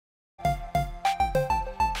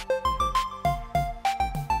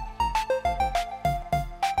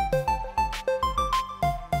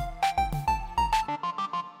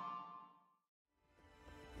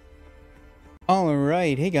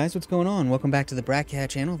Alright, hey guys, what's going on? Welcome back to the Bratcat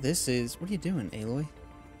channel. This is... What are you doing, Aloy?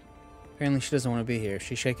 Apparently she doesn't want to be here.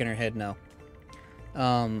 She's shaking her head no.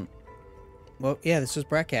 Well, yeah, this is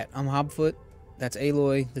Bratcat. I'm Hobfoot. That's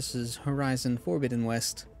Aloy. This is Horizon Forbidden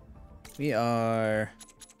West. We are...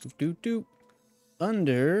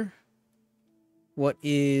 under... what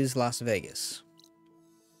is Las Vegas.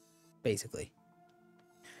 Basically.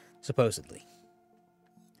 Supposedly.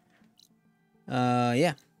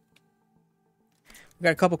 Yeah. We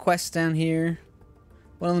got a couple quests down here.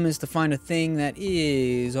 One of them is to find a thing that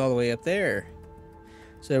is all the way up there.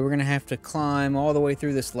 So we're going to have to climb all the way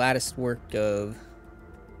through this lattice work of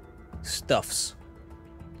stuffs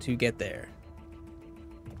to get there.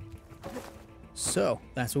 So,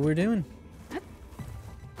 that's what we're doing.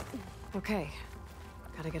 Okay.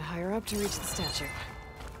 Gotta get higher up to reach the statue.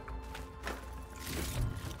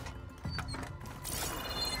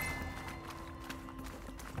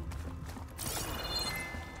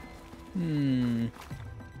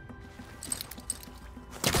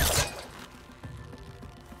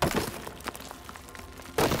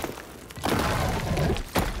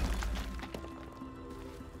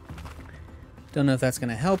 Don't know if that's going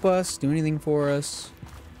to help us, do anything for us.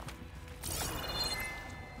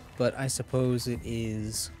 But I suppose it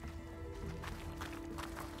is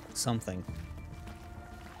something.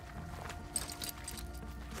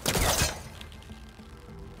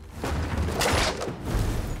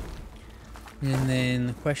 And then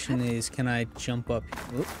the question is, can I jump up?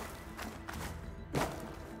 Oop.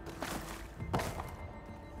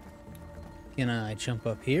 Can I jump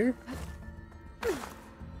up here?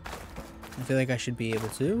 I feel like I should be able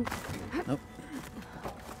to. Nope.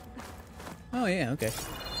 Oh yeah, okay.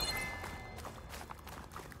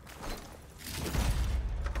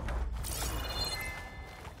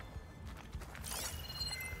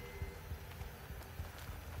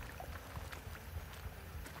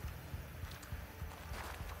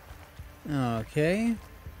 Okay.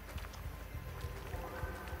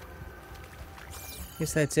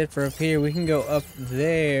 Guess that's it for up here. We can go up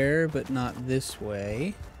there, but not this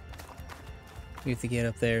way. We have to get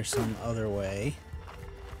up there some other way.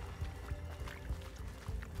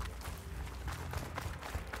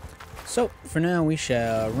 So, for now, we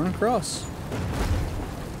shall run across.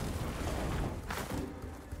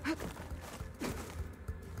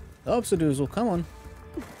 Upsadoozle, come on.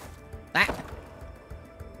 Ah!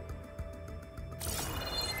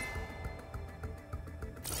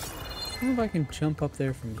 I wonder if I can jump up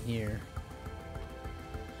there from here.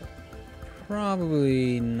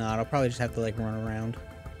 Probably not. I'll probably just have to, like, run around.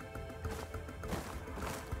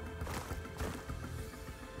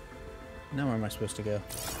 Now where am I supposed to go?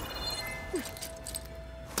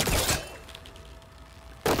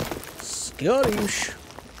 Skadoosh!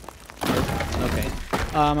 Okay.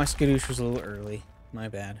 My skadoosh was a little early. My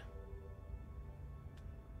bad.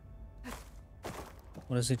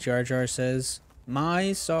 What is it Jar Jar says?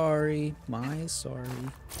 My sorry. My sorry.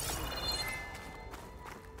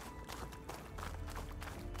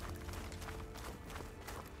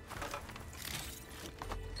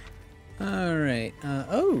 Alright,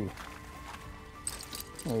 oh!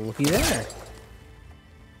 Well, looky there.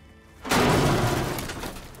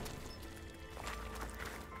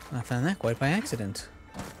 I found that quite by accident.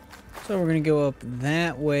 So we're gonna go up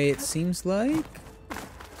that way, it seems like.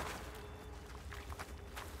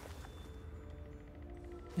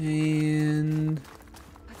 And...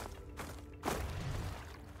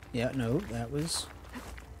 yeah, no, that was...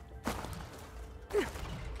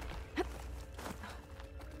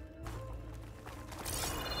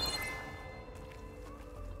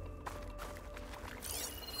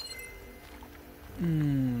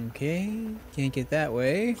 okay, can't get that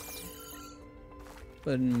way.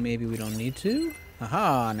 But maybe we don't need to.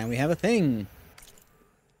 Aha, now we have a thing.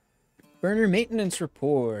 Burner maintenance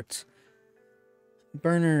report.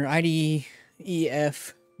 Burner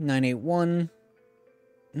IDEF 981,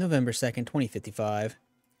 November 2nd, 2055.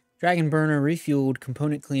 Dragon burner refueled,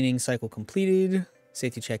 component cleaning cycle completed.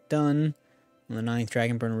 Safety check done. On the 9th,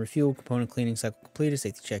 dragon burner refueled, component cleaning cycle completed.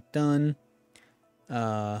 Safety check done.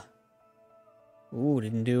 Ooh,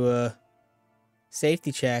 didn't do a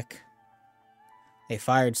safety check. They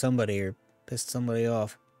fired somebody or pissed somebody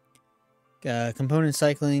off. Component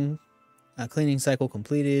cycling, cleaning cycle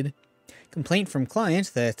completed. Complaint from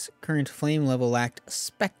client that current flame level lacked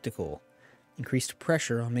spectacle. Increased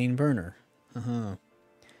pressure on main burner. Now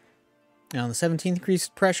on the 17th,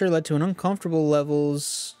 increased pressure led to an uncomfortable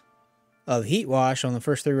levels of heat wash on the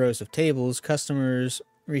first 3 rows of tables. Customers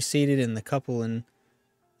reseated in the couple in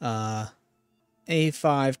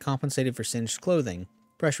A5 compensated for singed clothing.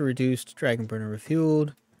 Pressure reduced, dragon burner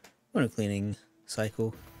refueled. Water cleaning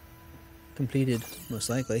cycle completed, most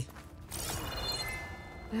likely.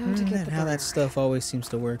 Now to get the How that burner. stuff always seems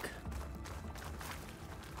to work.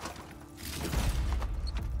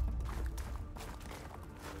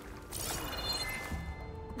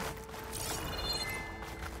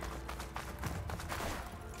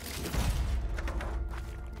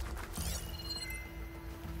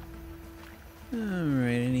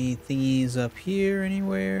 Alright, any thingies up here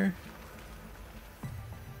anywhere?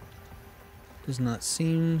 Does not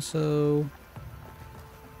seem so.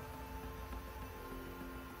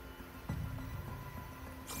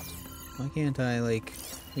 Why can't I, like,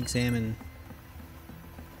 examine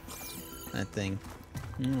that thing?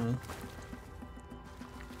 I don't know.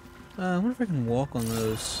 I wonder if I can walk on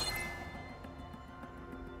those.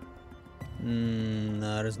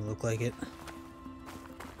 No, it doesn't look like it.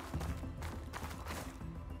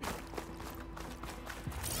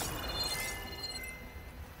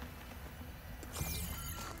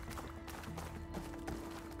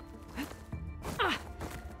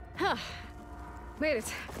 Made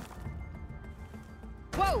it.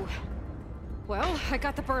 Whoa! Well, I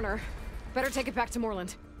got the burner. Better take it back to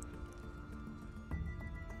Morlund.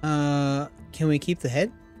 Can we keep the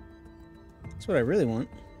head? That's what I really want.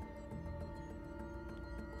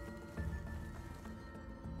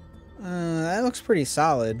 That looks pretty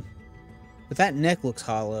solid. But that neck looks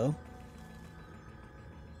hollow.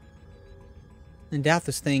 I doubt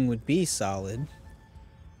this thing would be solid.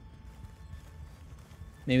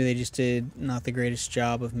 Maybe they just did not the greatest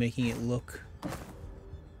job of making it look.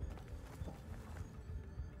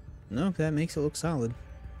 Nope, that makes it look solid.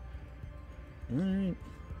 Alright.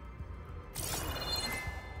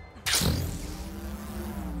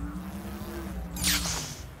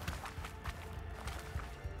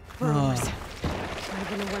 Burners. Might have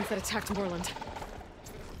been the ones that attacked Morlund.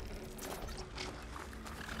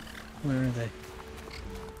 Where are they?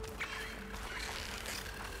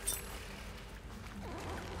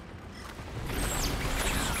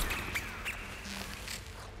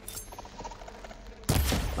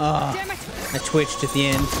 Ah, Damn it! I twitched at the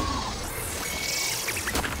end.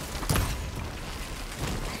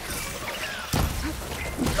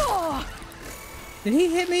 Oh! Did he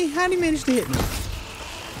hit me? How did he manage to hit me?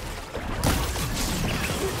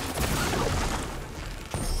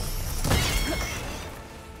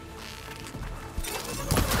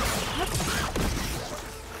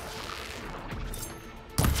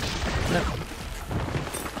 No.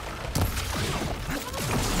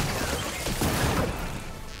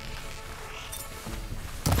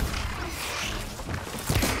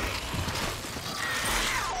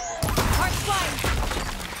 Heart flying!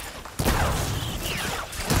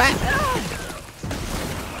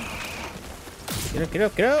 Get up, get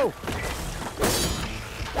up, get up!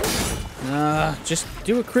 Just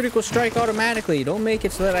do a critical strike automatically. Don't make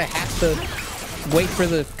it so that I have to wait for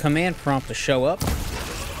the command prompt to show up.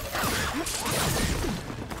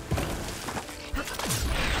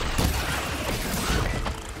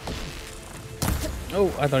 Oh,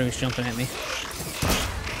 I thought he was jumping at me.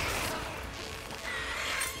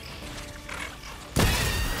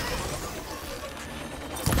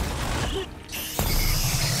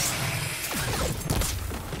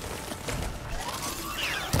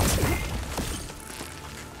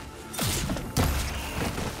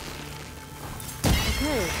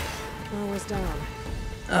 Okay, almost down.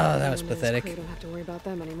 Oh, that was We pathetic. don't have to worry about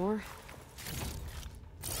them anymore.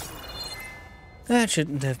 That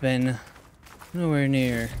shouldn't have been nowhere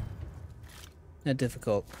near that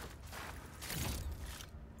difficult.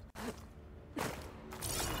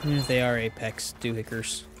 Even if they are apex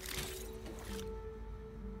doohickers.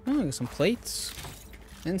 Oh, I got some plates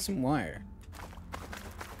and some wire.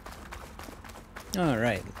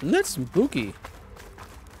 Alright, let's bookie.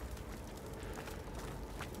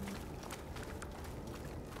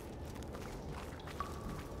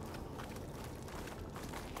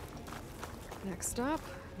 Next stop,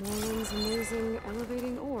 Morlund's amazing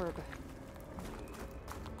elevating orb.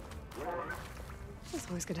 It's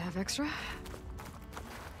always good to have extra.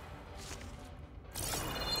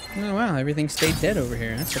 Oh wow, everything stayed dead over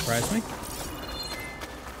here. That surprised me.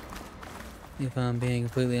 If I'm being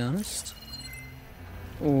completely honest.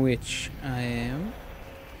 Which I am.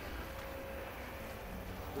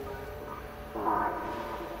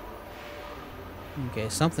 Okay,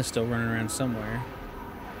 something's still running around somewhere.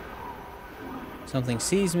 Something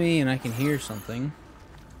sees me and I can hear something.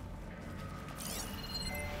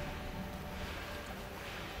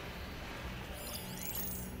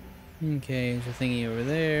 Okay, there's a thingy over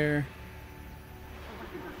there.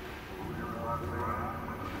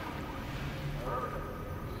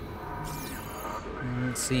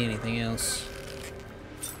 Let's see anything else.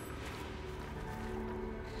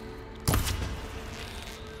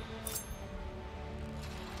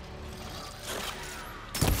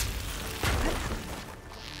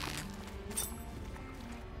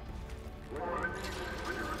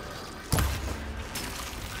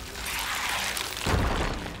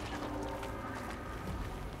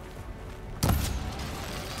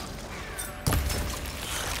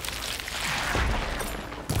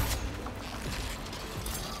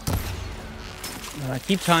 I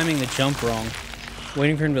keep timing the jump wrong.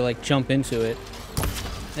 Waiting for him to, like, jump into it.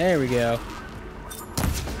 There we go.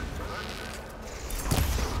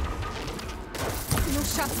 No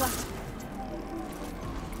shots left.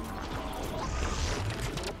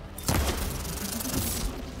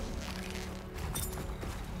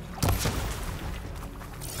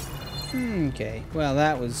 Okay, well,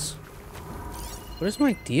 that was... What is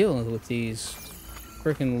my deal with these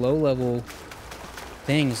freaking low-level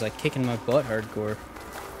things, like, kicking my butt hardcore?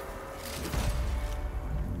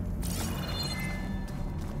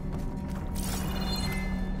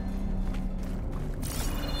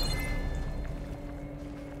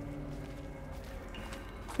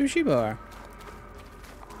 Sushi bar.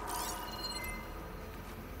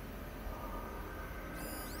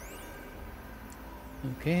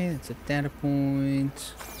 Okay, that's a data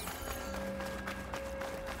point.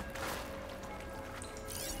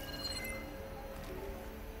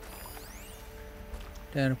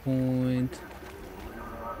 Data point.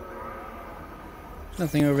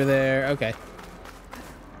 Nothing over there. Okay.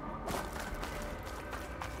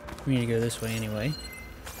 We need to go this way anyway.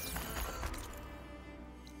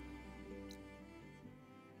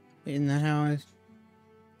 Isn't that how I...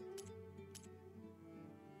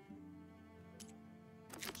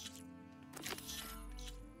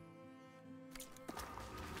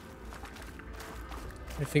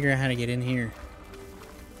 Gotta figure out how to get in here.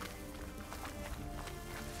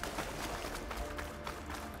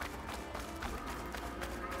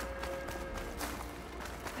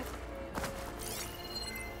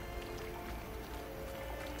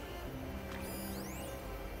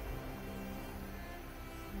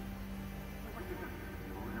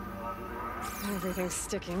 Everything's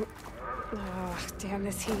sticking. Oh, damn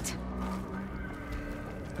this heat.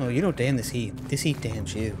 Oh, you don't damn this heat. This heat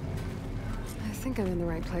damns you. I think I'm in the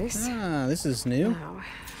right place. Ah, this is new. Now,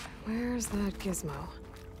 where's that gizmo?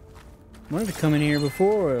 Wanted to come in here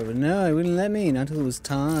before, but no, it wouldn't let me, not until it was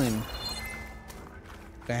time.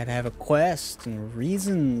 I had to have a quest and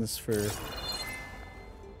reasons for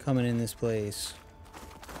coming in this place.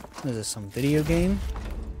 What is this, some video game?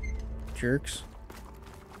 Jerks.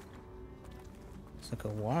 It's like a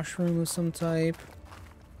washroom of some type.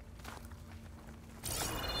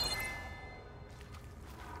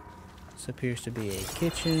 This appears to be a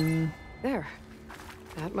kitchen. There.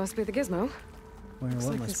 That must be the gizmo. Where, Looks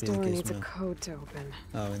what like must this be the door needs a gizmo? code to open.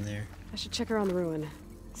 Oh, in there. I should check around the ruin.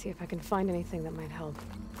 See if I can find anything that might help.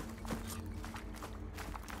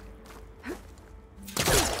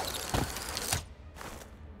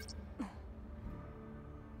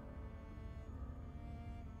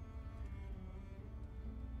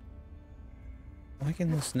 Why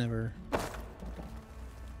can this never...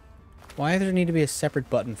 Why does there need to be a separate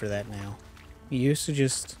button for that now? You used to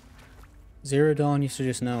just... Zero Dawn used to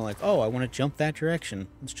just know, like, oh, I want to jump that direction.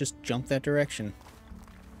 Let's just jump that direction.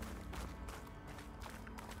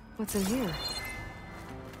 What's in here?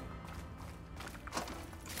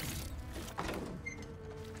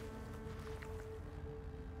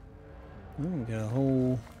 Oh, we got a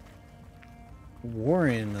whole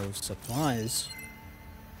warren of supplies.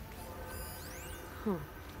 Huh.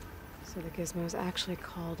 So the gizmo is actually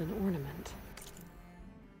called an ornament.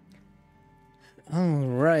 All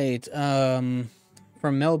right.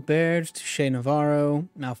 From Mel Baird to Shay Navarro,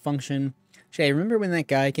 Malfunction. Shay, remember when that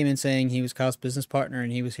guy came in saying he was Kyle's business partner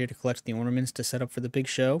and he was here to collect the ornaments to set up for the big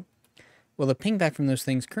show? Well, the pingback from those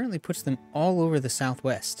things currently puts them all over the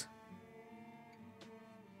southwest.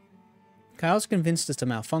 Kyle's convinced us to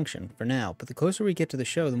malfunction, for now, but the closer we get to the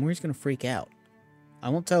show, the more he's going to freak out. I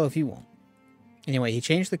won't tell if you won't. Anyway, he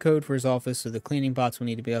changed the code for his office, so the cleaning bots will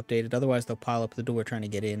need to be updated, otherwise they'll pile up the door trying to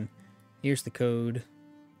get in. Here's the code.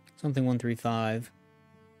 Something 135.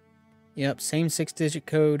 Yep, same 6-digit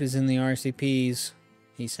code as in the RCPs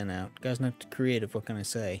he sent out. Guy's not creative, what can I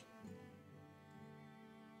say?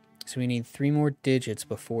 So we need 3 more digits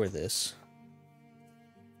before this.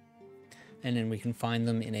 And then we can find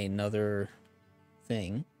them in another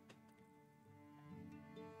thing.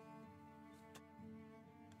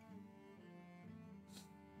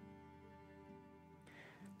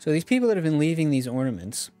 So these people that have been leaving these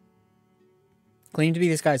ornaments claim to be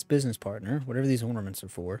this guy's business partner, whatever these ornaments are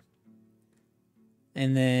for.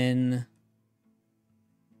 And then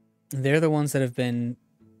they're the ones that have been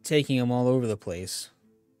taking them all over the place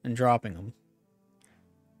and dropping them.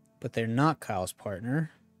 But they're not Kyle's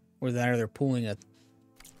partner, or that, or they're pulling a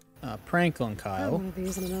prank on Kyle. One of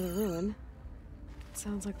these in another ruin.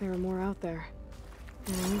 Sounds like there are more out there.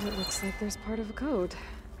 And it looks like there's part of a code.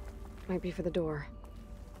 Might be for the door.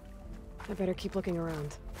 I better keep looking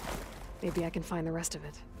around. Maybe I can find the rest of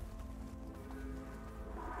it.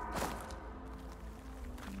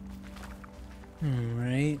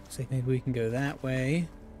 Alright, looks like maybe we can go that way.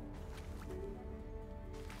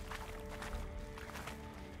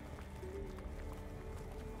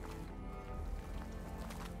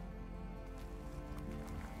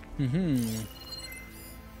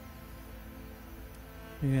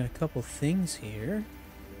 We got a couple things here.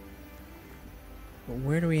 But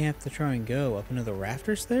where do we have to try and go? Up into the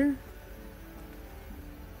rafters there?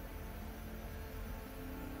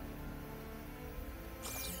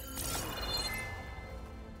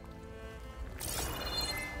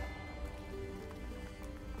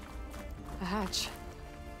 A hatch.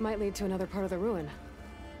 Might lead to another part of the ruin.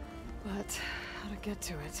 But how to get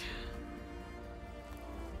to it?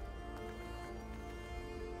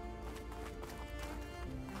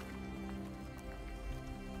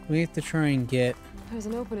 We have to try and get... There's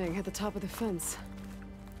an opening at the top of the fence.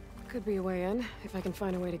 Could be a way in, if I can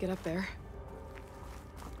find a way to get up there.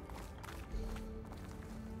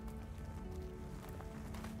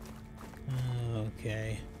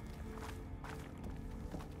 Okay.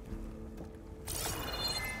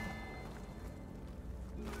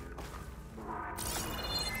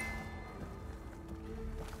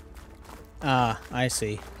 Ah, I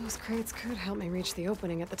see. Those crates could help me reach the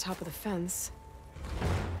opening at the top of the fence.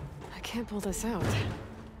 I can't pull this out.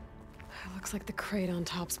 It looks like the crate on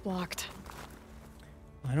top's blocked.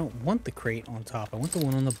 I don't want the crate on top. I want the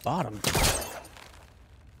one on the bottom.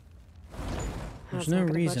 There's no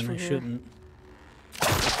reason I shouldn't.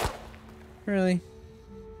 Really?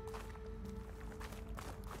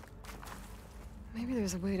 Maybe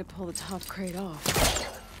there's a way to pull the top crate off.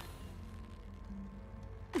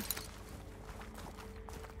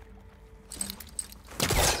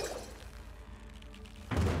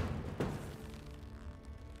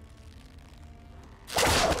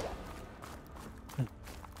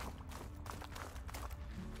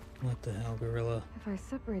 What the hell, gorilla? If I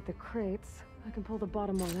separate the crates, I can pull the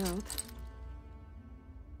bottom one out.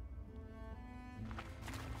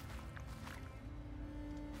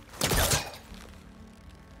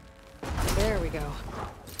 There we go.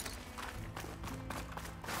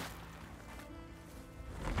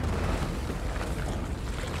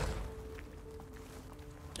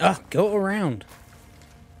 Ah, go around.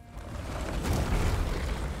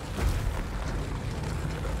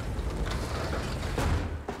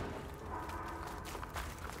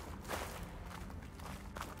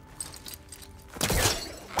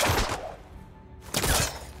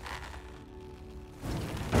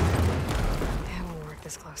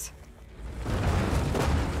 Close.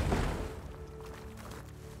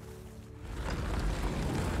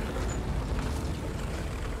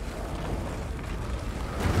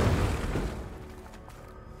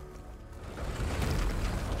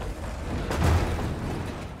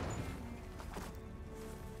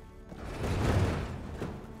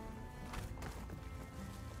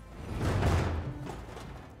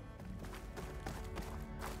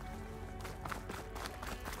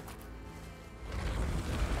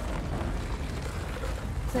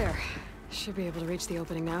 There. Should be able to reach the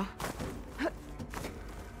opening now.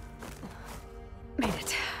 Made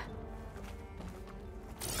it.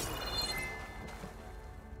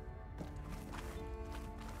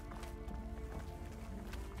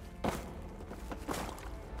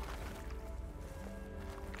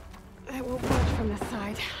 It won't budge from this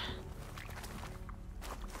side.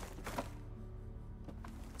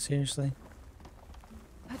 Seriously?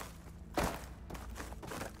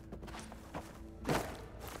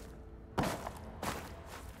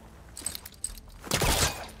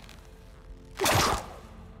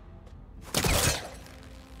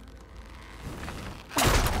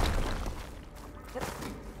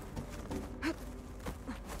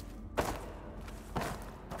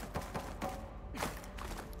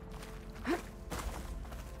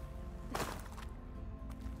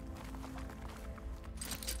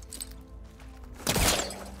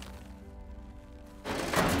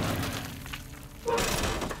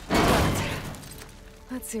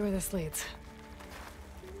 Let's see where this leads.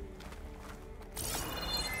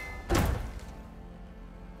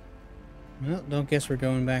 Well, don't guess we're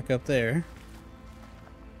going back up there.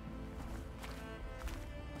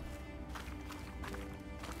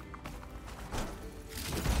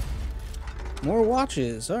 More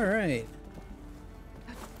watches. Alright.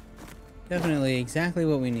 Definitely exactly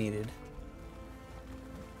what we needed.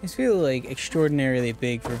 These feel like extraordinarily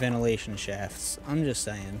big for ventilation shafts. I'm just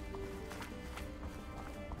saying.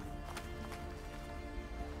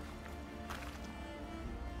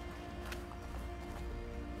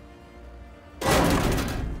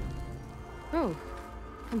 Oh,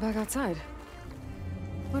 I'm back outside.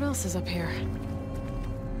 What else is up here?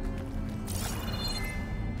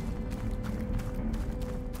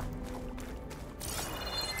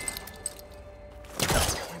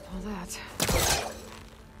 Can't pull that.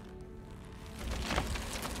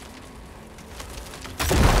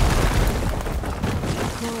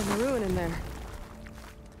 More of a ruin in there.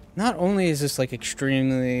 Not only is this like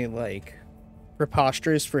extremely like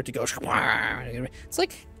preposterous for it to go, it's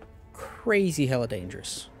like crazy hella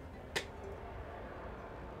dangerous. I'm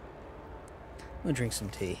gonna drink some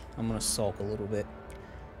tea. I'm gonna sulk a little bit.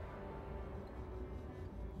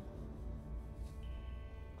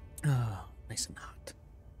 Oh, nice and hot.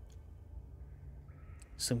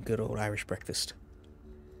 Some good old Irish breakfast.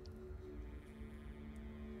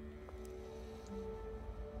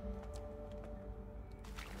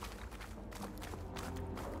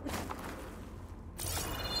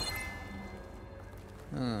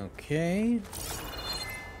 Okay.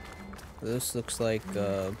 This looks like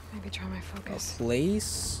Maybe try my a focus.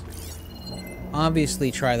 place.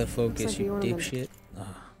 Obviously, try the focus, Looks like you the ornament. dipshit.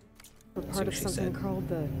 We're That's part what of she something said. called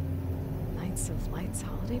the Knights of Lights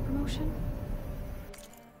holiday promotion.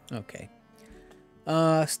 Okay.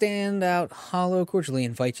 Standout Hollow cordially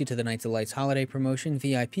invites you to the Knights of Lights holiday promotion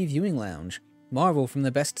VIP viewing lounge. Marvel from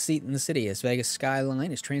the best seat in the city as Vegas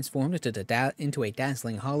skyline is transformed into a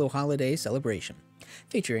dazzling Hollow holiday celebration.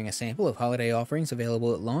 Featuring a sample of holiday offerings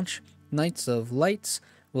available at launch, Knights of Lights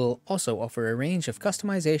will also offer a range of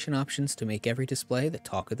customization options to make every display the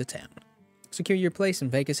talk of the town. Secure your place in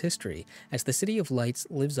Vegas history as the City of Lights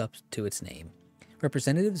lives up to its name.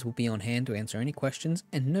 Representatives will be on hand to answer any questions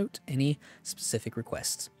and note any specific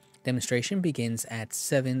requests. Demonstration begins at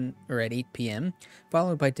 8 p.m.,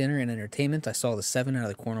 followed by dinner and entertainment. I saw the 7 out of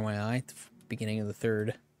the corner of my eye at the beginning of the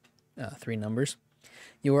third 3 numbers.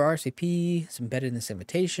 Your RSVP is embedded in this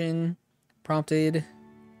invitation. Prompted Way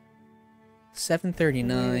to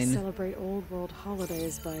 7:39. celebrate old world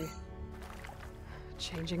holidays by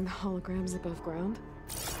changing the holograms above ground.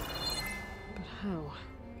 But how?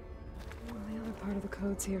 Well, the other part of the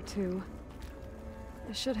code's here too.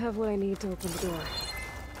 I should have what I need to open the door.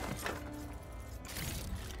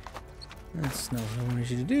 That's not what I wanted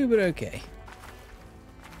you to do, but okay.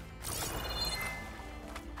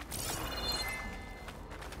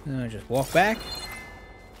 Then I just walk back.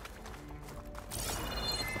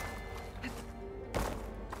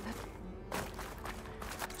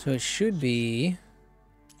 So it should be...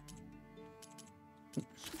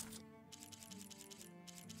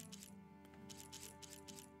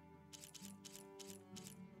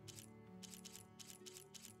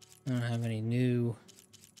 I don't have any new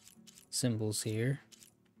symbols here.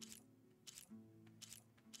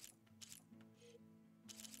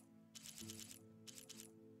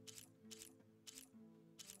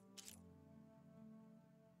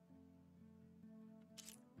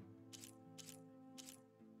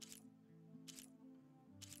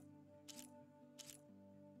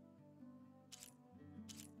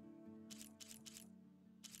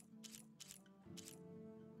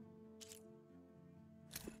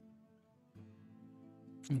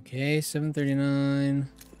 Okay, 7:39.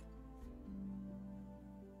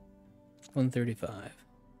 1:35.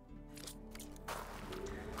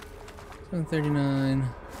 7:39.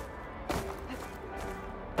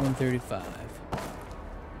 1:35.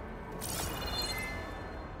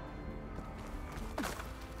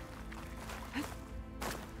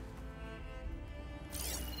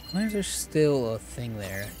 Why is there still a thing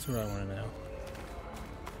there? That's what I want to know.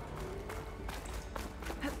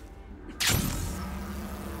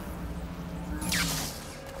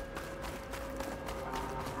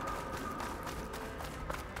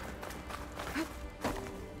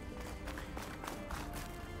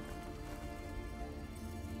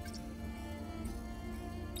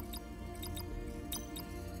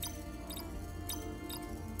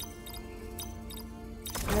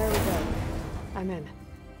 There we go. I'm in.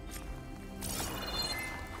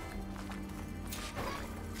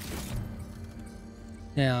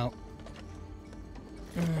 Now,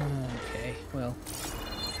 okay, well,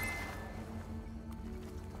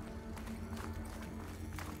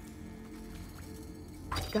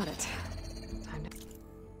 Got it. Time to head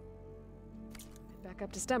back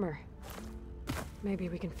up to Stemmer. Maybe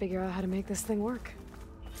we can figure out how to make this thing work.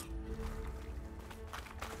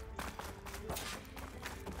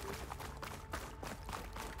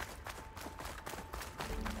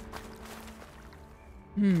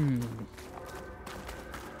 Wait,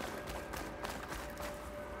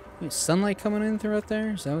 sunlight coming in through up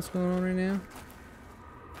there? Is that what's going on right now?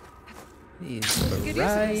 He's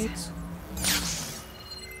right.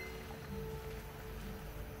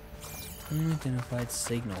 Unidentified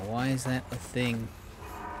signal. Why is that a thing?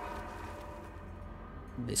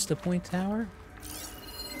 Vista Point Tower?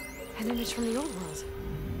 An image from the old world.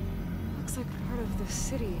 Looks like part of the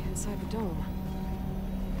city inside the dome.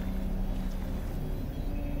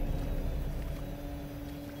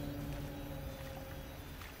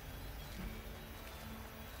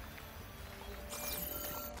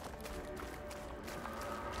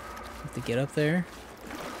 Have to get up there.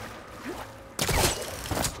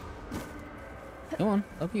 Come on,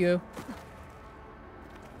 up you go.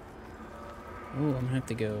 Oh, I'm gonna have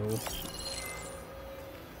to go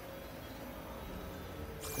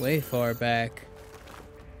way far back.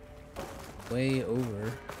 Way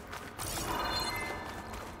over.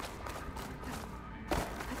 Oh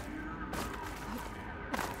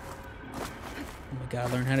my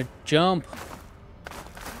god, learn how to jump.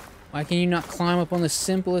 Why can you not climb up on the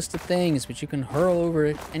simplest of things, but you can hurl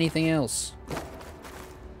over anything else?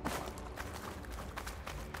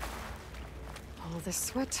 All this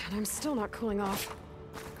sweat, and I'm still not cooling off.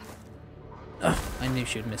 Ugh, I knew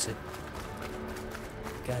she'd miss it.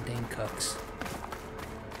 Goddamn cucks.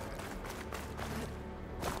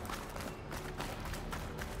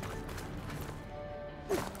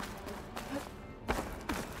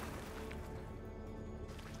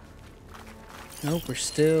 Nope, we're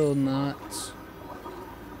still not.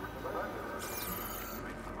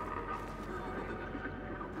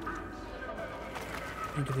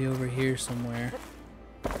 Need to be over here somewhere.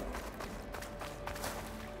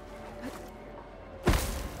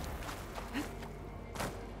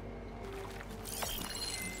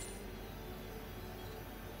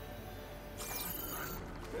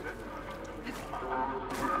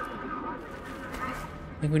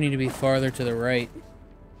 I think we need to be farther to the right.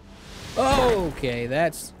 Oh, okay,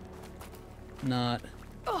 that's not.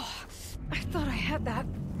 Oh, I thought I had that.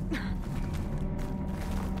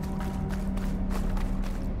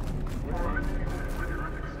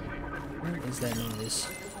 What is that noise?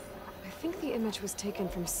 I think the image was taken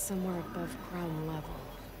from somewhere above ground level.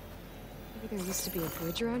 Maybe there used to be a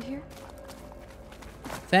bridge around here?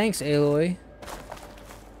 Thanks, Aloy.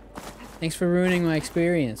 Thanks for ruining my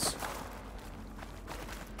experience.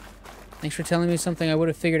 Thanks for telling me something I would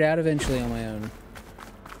have figured out eventually on my own.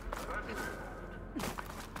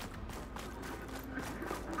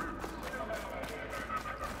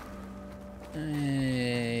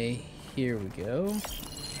 Here we go.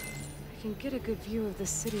 I can get a good view of the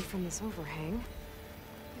city from this overhang.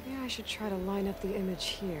 Maybe I should try to line up the image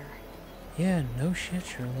here. Yeah, no shit,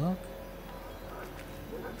 Sherlock.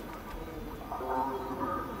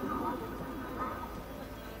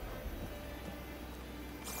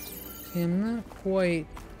 See, I'm not quite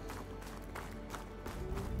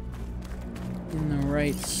in the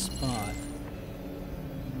right spot.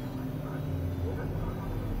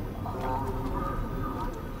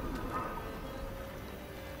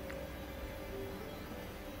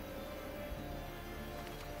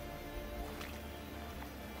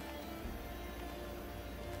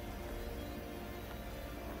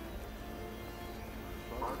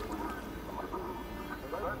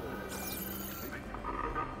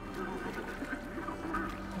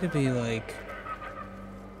 Could be like,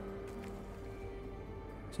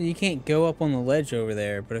 so you can't go up on the ledge over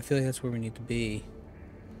there, but I feel like that's where we need to be.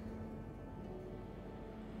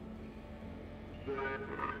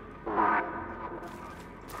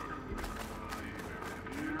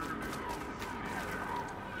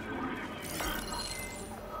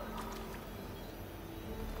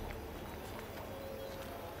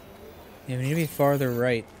 Yeah, we need to be farther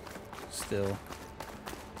right still.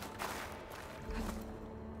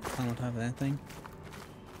 On top of that thing.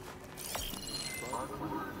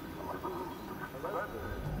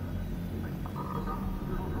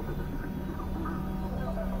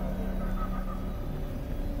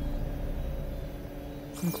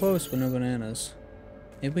 I'm close, but no bananas.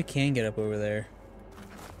 Maybe we can get up over there.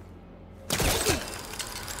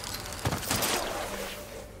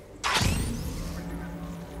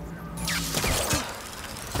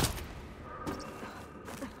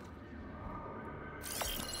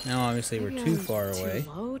 Now, obviously, we're too far away.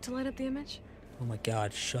 Too low to light up the image? Oh my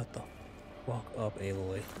god, shut the fuck up,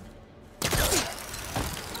 Aloy.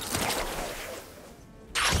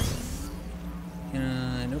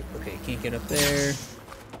 Nope, okay, can't get up there.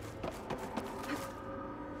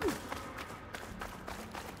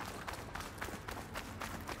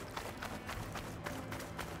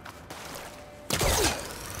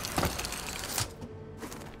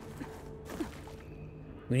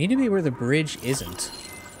 We need to be where the bridge isn't.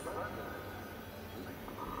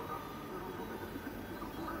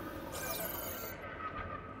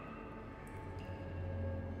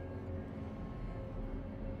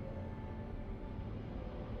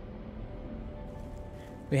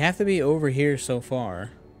 We have to be over here so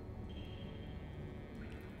far.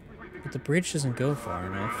 But the bridge doesn't go far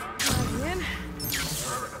enough.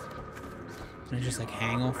 Can I just like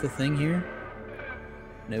hang off the thing here?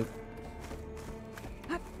 Nope.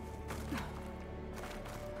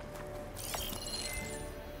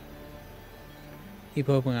 Keep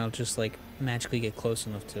hoping I'll just like magically get close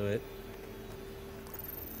enough to it.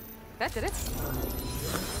 That did it.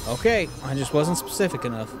 Okay, I just wasn't specific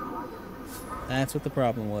enough. That's what the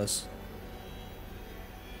problem was.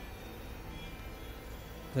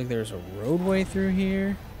 Looks like there's a roadway through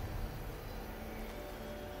here.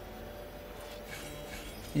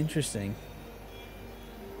 Interesting.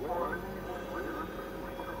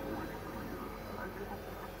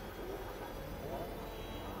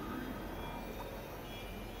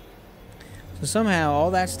 So somehow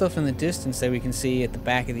all that stuff in the distance that we can see at the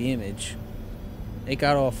back of the image, it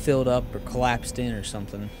got all filled up or collapsed in or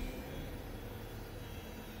something.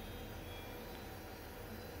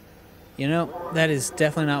 You know, that is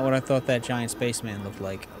definitely not what I thought that giant spaceman looked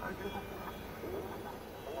like.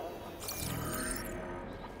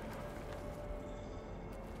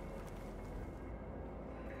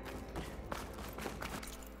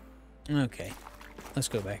 Okay, let's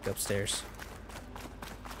go back upstairs.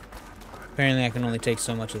 Apparently I can only take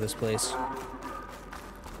so much of this place.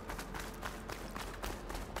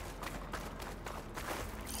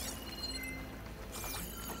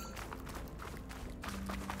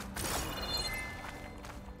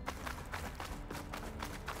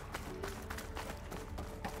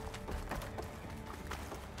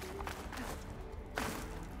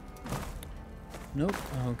 Nope,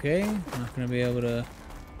 okay, not gonna be able to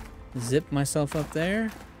zip myself up there.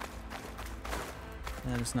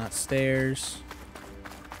 That is not stairs.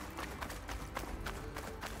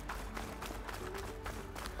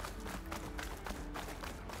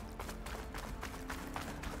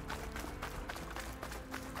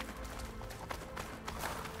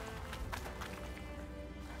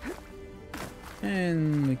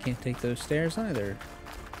 And we can't take those stairs either.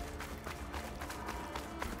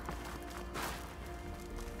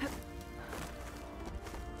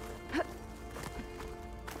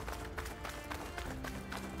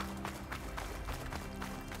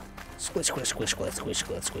 Squish, squish, squish, squish, squish,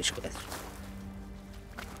 squish, squish, squish.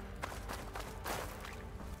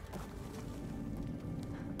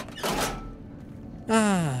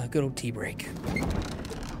 Ah, good old tea break.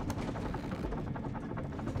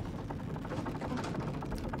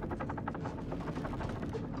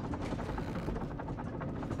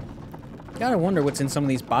 Gotta wonder what's in some of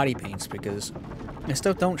these body paints because this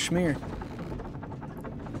stuff don't smear.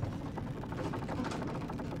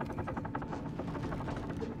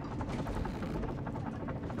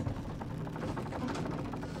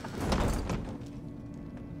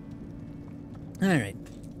 Alright,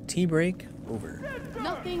 tea break over.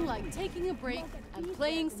 Nothing like taking a break and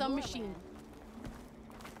playing some machine.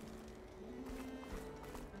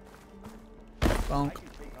 Bonk.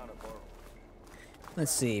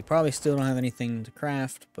 Let's see, probably still don't have anything to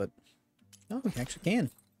craft, but... Oh, we actually can.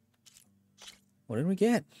 What did we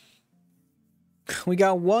get? We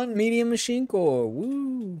got one medium machine core,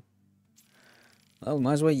 woo! Well, we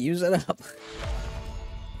might as well use it up.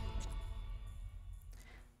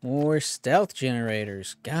 More stealth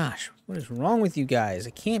generators. Gosh, what is wrong with you guys?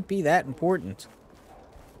 It can't be that important.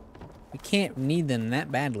 We can't need them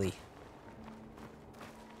that badly.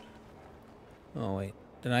 Oh, wait.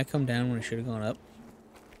 Did I come down when I should have gone up?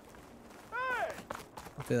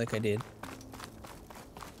 I feel like I did.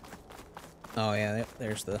 Oh, yeah,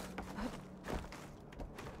 there's the...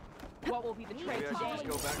 What will be the trade today?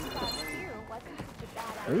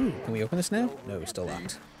 Ooh, can we open this now? No, we're still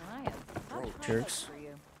locked. Jerks.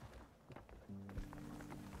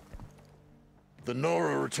 The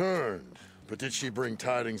Nora returned, but did she bring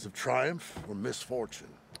tidings of triumph or misfortune?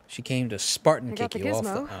 She came to Spartan I got kick the you off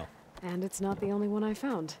gizmo, the... Oh. and it's not the only one I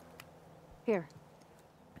found. Here.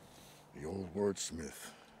 The old wordsmith,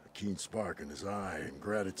 a keen spark in his eye and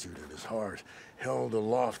gratitude in his heart, held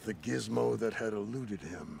aloft the gizmo that had eluded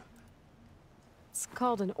him. It's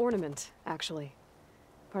called an ornament, actually.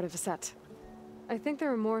 Part of a set. I think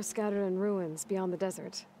there are more scattered in ruins beyond the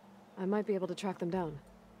desert. I might be able to track them down.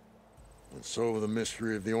 And so the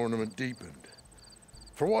mystery of the ornament deepened.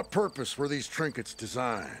 For what purpose were these trinkets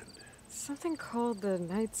designed? Something called the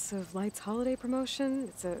Knights of Light's holiday promotion.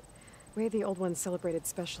 It's a way the old ones celebrated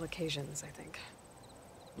special occasions, I think.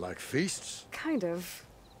 Like feasts? Kind of.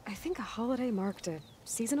 I think a holiday marked a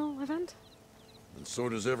seasonal event? And so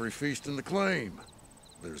does every feast in the claim.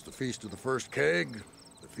 There's the Feast of the First Keg,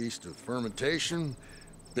 the Feast of Fermentation,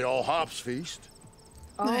 the All Hops Feast.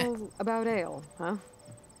 All about ale, huh?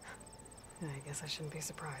 I guess I shouldn't be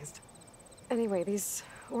surprised. Anyway, these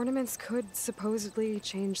ornaments could supposedly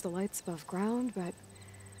change the lights above ground, but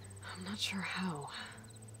I'm not sure how.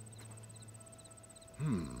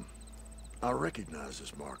 I recognize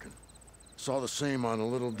this marking. Saw the same on a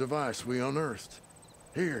little device we unearthed.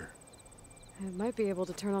 Here. It might be able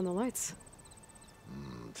to turn on the lights.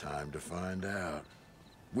 Time to find out.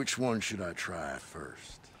 Which one should I try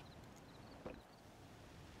first?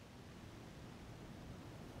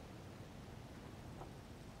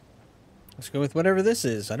 Let's go with whatever this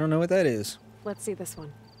is. I don't know what that is. Let's see this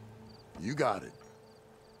one. You got it.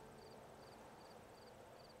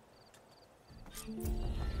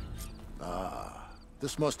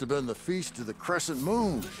 This must have been the Feast of the Crescent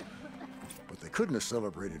Moon. But they couldn't have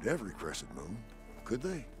celebrated every crescent moon, could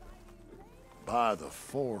they? By the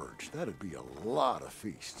Forge, that'd be a lot of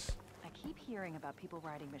feasts. I keep hearing about people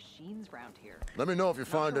riding machines round here. Let me know if you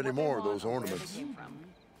find Not sure any what they more of want those or where they ornaments. came from.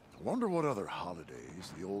 I wonder what other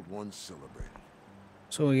holidays the old ones celebrated.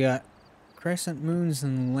 So we got crescent moons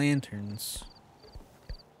and lanterns.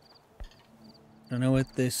 Don't know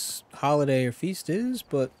what this holiday or feast is,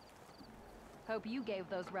 but Hope you gave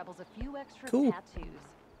those rebels a few extra Cool. tattoos.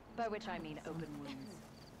 By which I mean open wounds.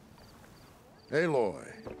 Aloy,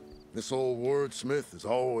 this old wordsmith is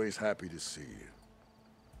always happy to see you.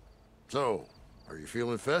 So, are you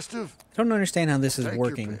feeling festive? I don't understand how this is Take your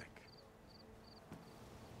working. pick.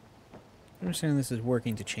 I don't understand how this is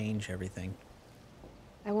working to change everything.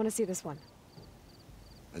 I want to see this one.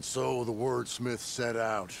 And so the wordsmith set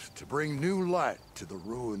out to bring new light to the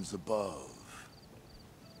ruins above.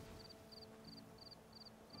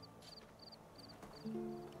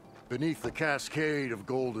 Beneath the cascade of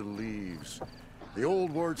golden leaves, the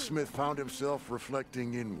old wordsmith found himself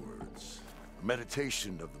reflecting inwards, a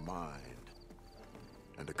meditation of the mind,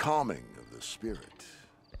 and a calming of the spirit.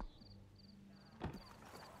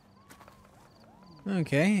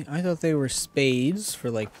 Okay, I thought they were spades for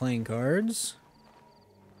like playing cards.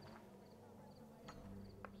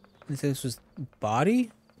 I think this was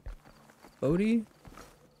body? Bodhi?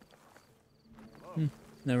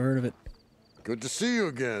 Never heard of it. Good to see you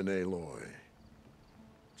again, Aloy.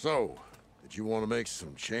 So, did you want to make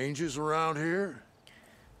some changes around here?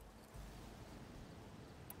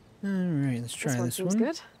 Alright, let's try This one this seems one.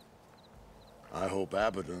 good. I hope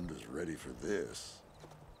Abaddon is ready for this.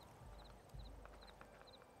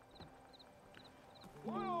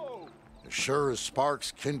 As sure as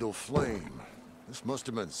sparks kindle flame, this must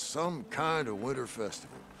have been some kind of winter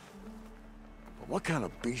festival. But what kind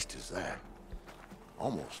of beast is that?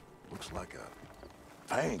 Almost looks like a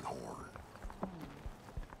fang horn.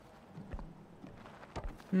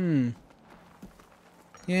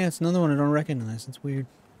 Yeah, it's another one I don't recognize. It's weird.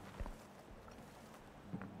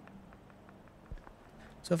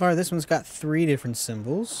 So far, this one's got 3 different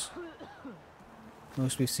symbols.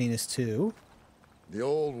 Most we've seen is 2. The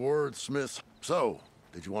old wordsmith. So,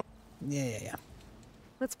 did you want... Yeah.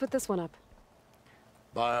 Let's put this one up.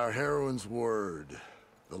 By our heroine's word,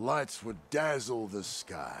 the lights would dazzle the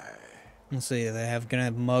sky. Let's see, gonna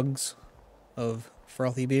have mugs of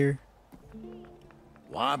frothy beer.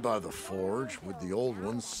 Why by the forge would the old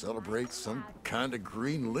ones celebrate some kind of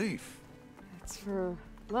green leaf? It's for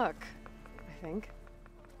luck, I think.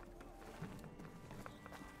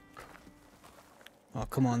 Oh,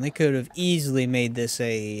 come on. They could have easily made this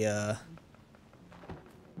a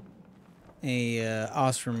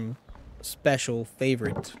Ostrom special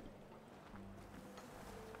favorite.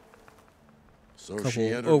 So Couple she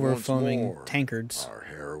entered overflowing once more, tankards. our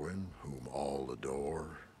heroine, whom all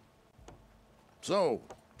adore. So,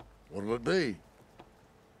 what'll it be?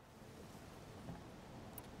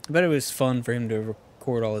 I bet it was fun for him to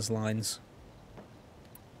record all his lines.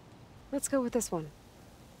 Let's go with this one.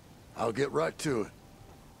 I'll get right to it.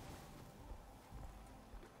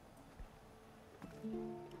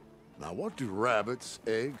 Now, what do rabbits,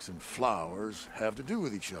 eggs, and flowers have to do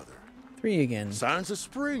with each other? 3 again. Signs of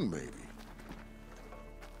spring, maybe.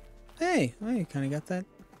 Hey, well, you kind of got that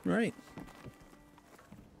right.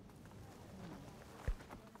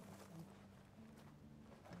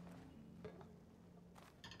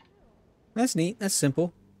 That's neat. That's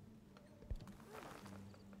simple.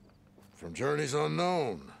 From journeys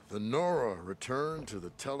unknown, the Nora returned to the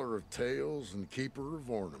teller of tales and keeper of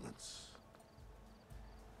ornaments.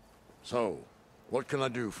 So, what can I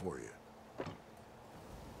do for you?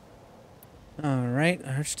 All right,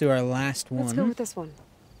 let's do our last one. Let's go with this one.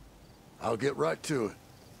 I'll get right to it.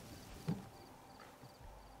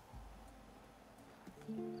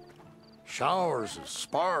 Showers of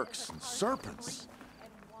sparks and serpents.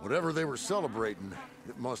 Whatever they were celebrating,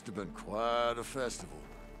 it must have been quite a festival.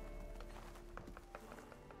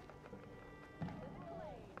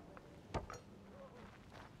 The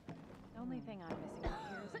only thing I'm missing out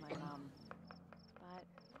here is my mom. But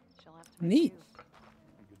she'll have to make Neat.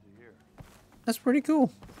 do. That's pretty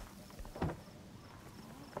cool.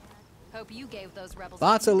 Hope you gave those rebels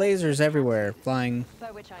Lots of lasers everywhere, flying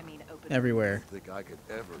by which I mean open. everywhere. I think I could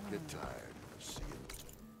ever get tired of seeing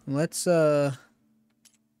Let's go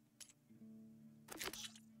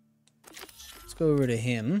over to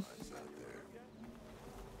him.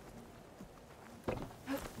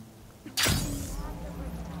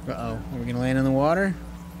 Uh-oh, are we gonna land in the water?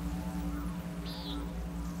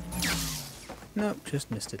 Nope,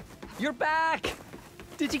 just missed it. You're back!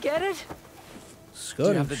 Did you get it? Do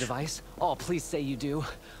you have the device? Oh, please say you do.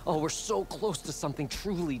 Oh, we're so close to something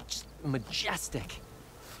truly just majestic.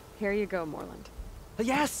 Here you go, Morlund.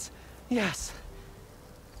 Yes! Yes!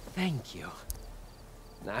 Thank you.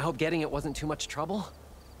 I hope getting it wasn't too much trouble.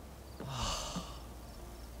 Oh,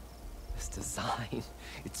 this design,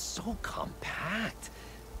 it's so compact.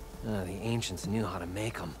 The ancients knew how to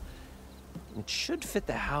make them. It should fit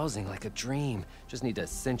the housing like a dream. Just need to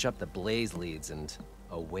cinch up the blaze leads and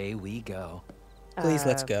away we go. Please,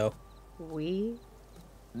 let's go. We?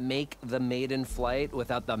 Make the maiden flight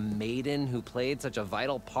without the maiden who played such a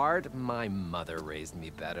vital part? My mother raised me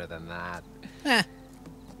better than that. Eh.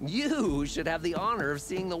 You should have the honor of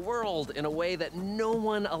seeing the world in a way that no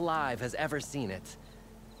one alive has ever seen it.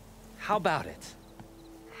 How about it?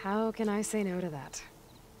 How can I say no to that?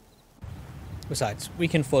 Besides, we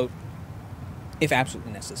can float if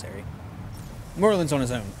absolutely necessary. Morlund's on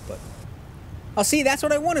his own, but... Oh, see, that's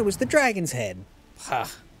what I wanted, was the dragon's head.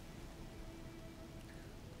 Ha.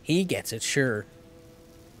 He gets it, sure.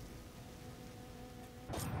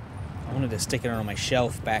 I wanted to stick it on my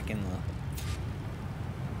shelf back in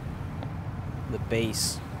the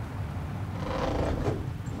base.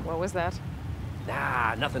 What was that?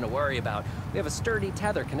 Ah, nothing to worry about. We have a sturdy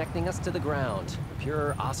tether connecting us to the ground.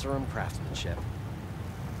 Pure Oseram craftsmanship.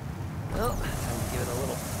 Well, time to give it a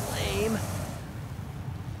little flame.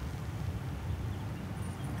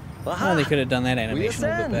 Oh, they could have done that We animation a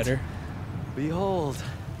little bit ascend. better. Behold,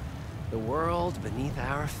 the world beneath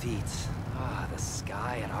our feet. Ah, the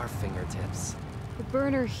sky at our fingertips. The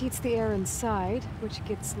burner heats the air inside, which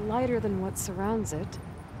gets lighter than what surrounds it.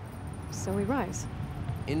 So we rise.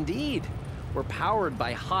 Indeed, we're powered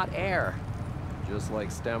by hot air. Just like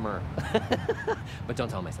Stemmer. But don't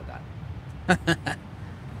tell him I said that.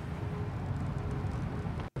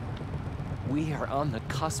 We are on the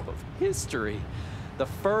cusp of history. The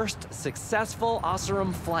first successful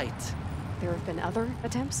Oseram flight. There have been other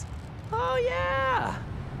attempts? Oh yeah!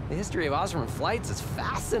 The history of Oseram flights is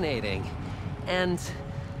fascinating. And,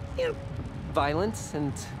 you know, violent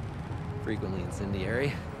and frequently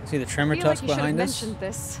incendiary. See the tremor I feel like tusk you should have behind us? mentioned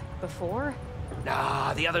this before.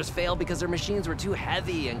 Nah, the others failed because their machines were too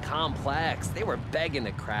heavy and complex. They were begging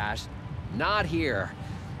to crash. Not here.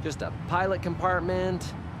 Just a pilot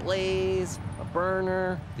compartment, blaze, a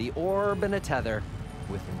burner, the orb, and a tether.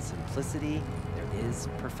 Within simplicity, there is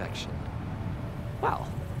perfection. Well,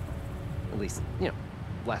 at least, you know,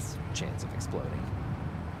 less chance of exploding.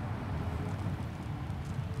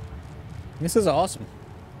 This is awesome.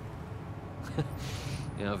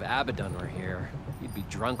 You know, if Abaddon were here, he'd be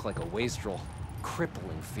drunk like a wastrel,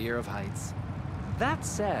 crippling fear of heights. That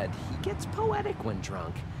said, he gets poetic when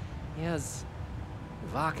drunk. He has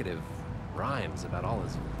evocative rhymes about all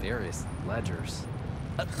his various ledgers.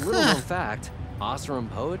 A little known fact, Oseram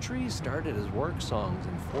poetry started as work songs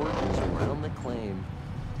in forges around the claim.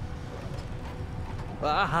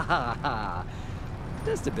 Ah,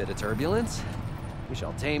 just a bit of turbulence. We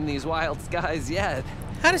shall tame these wild skies yet.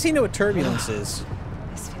 How does he know what turbulence is?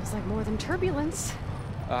 This feels like more than turbulence.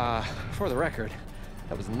 For the record,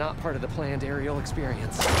 that was not part of the planned aerial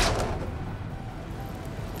experience.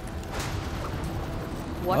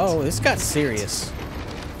 What? Oh, this got serious.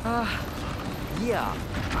 Yeah,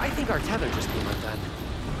 I think our tether just came undone.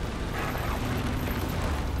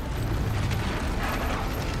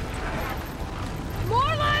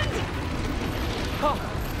 Morlund! Oh.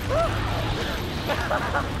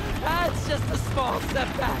 That's just a small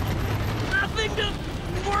setback. Nothing to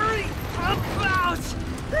worry about.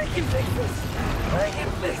 I can fix this. I can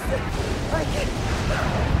fix it. I can.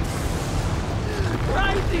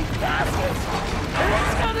 Rising gaskets. And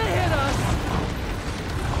it's gonna hit us.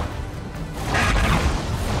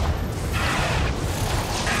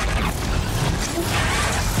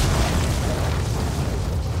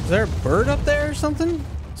 there a bird up there or something?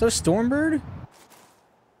 Is that a Stormbird?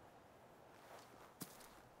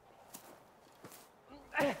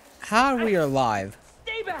 How are we alive?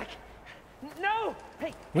 Stay back! No!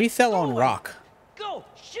 Hey, We fell go on away. rock. Go!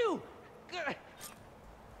 Shoo!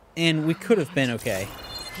 And we could have been okay.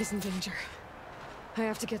 He's in danger. I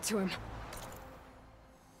have to get to him.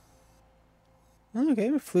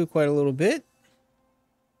 Okay, we flew quite a little bit.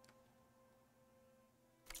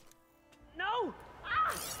 No!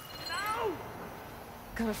 Ah! No!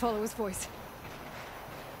 Gotta follow his voice.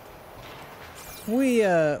 We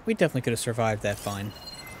definitely could have survived that fine.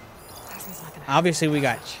 This is not gonna Obviously, we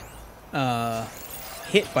got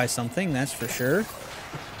hit by something, that's for sure.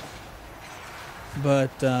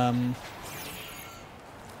 But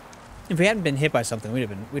if we hadn't been hit by something, we'd have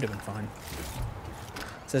been fine.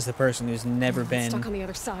 Says the person who's never been stuck on the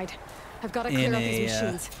other side. I've got to clear in out these a,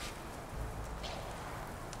 machines.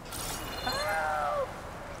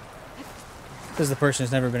 says the person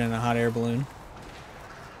who's never been in a hot air balloon.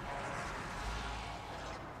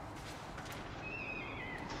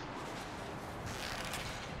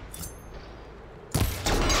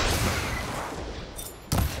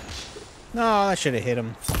 No, I should have hit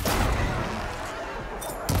him.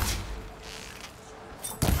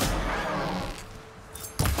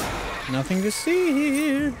 Nothing to see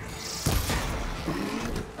here.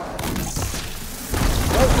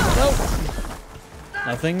 Oh,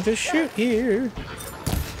 no. Nothing to shoot here.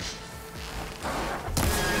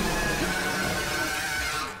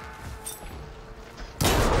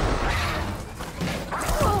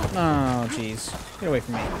 Oh, jeez. Get away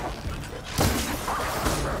from me.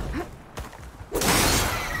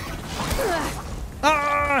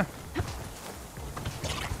 Ah!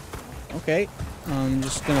 Okay. I'm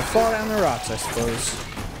just gonna fall down the rocks, I suppose.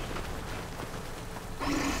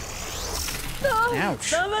 Ouch.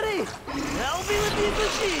 Somebody! Help me with these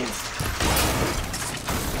machines!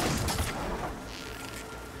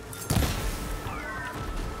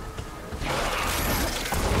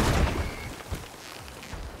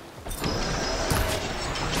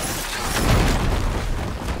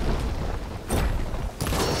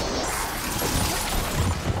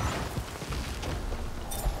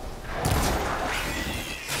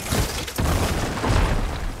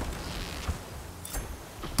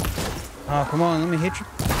 Oh, come on, let me hit your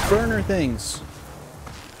burner things.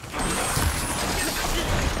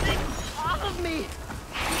 Off of me!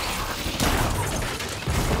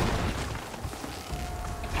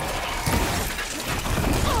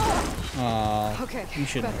 Oh, Okay, you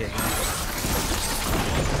shouldn't better. hit me.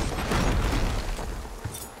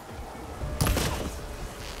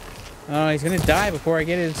 Oh, he's gonna die before I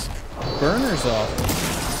get his burners off.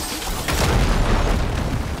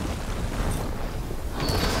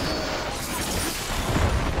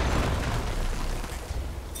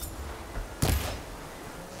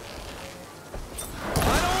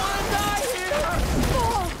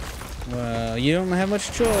 Well, you don't have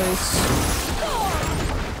much choice.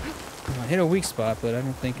 I hit a weak spot, but I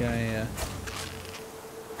don't think I,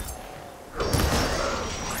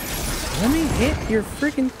 Let me hit your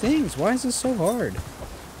freaking things. Why is this so hard?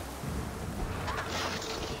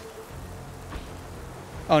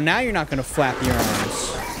 Oh, now you're not gonna flap your arms.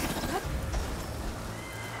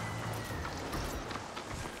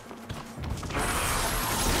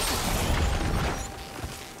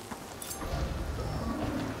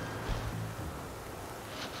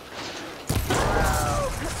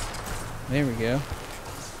 There we go.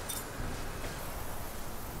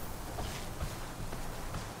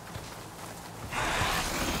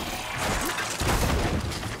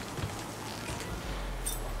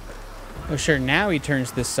 Oh, sure, now he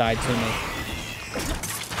turns this side to me.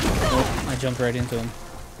 Oh, I jumped right into him.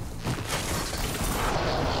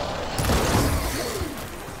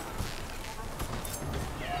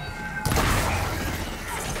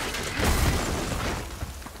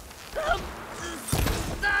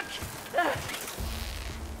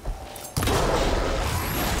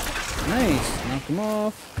 Nice, knock him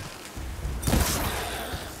off.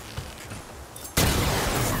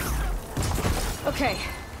 Okay,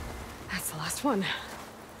 that's the last one.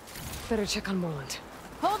 Better check on Morlund.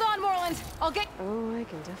 Hold on, Morlund. I'll get. Oh, I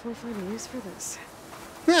can definitely find a use for this.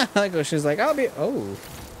 I like how she's like, I'll be. Oh.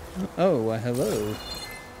 Oh, hello.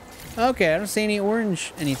 Okay, I don't see any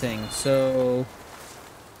orange anything, so.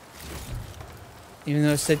 Even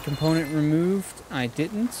though it said component removed, I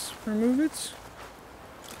didn't remove it.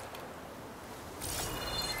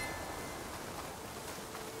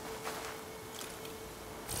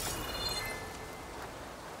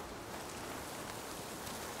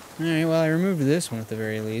 Alright, well, I removed this one at the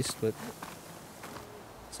very least, but...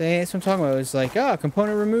 Say, that's what I'm talking about. It's like, oh,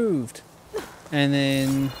 component removed. And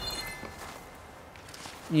then,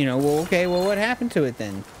 you know, well, okay, well, what happened to it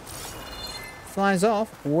then? Flies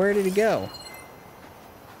off. Where did it go?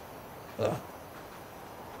 Ugh.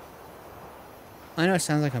 I know it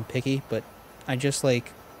sounds like I'm picky, but I just,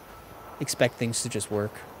 like, expect things to just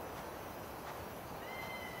work.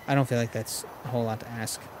 I don't feel like that's a whole lot to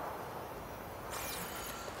ask.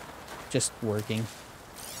 Just working.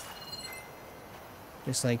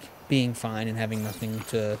 Just, like, being fine and having nothing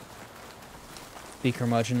to be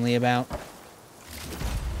curmudgeonly about. I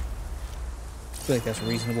feel like that's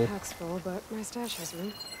reasonable. Pack's full, but my stash has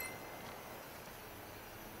room.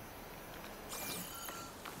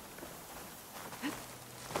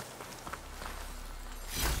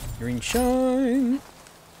 Green shine!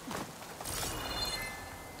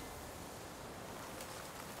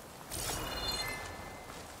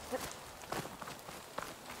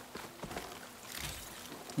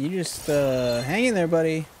 You just, hang in there,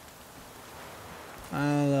 buddy.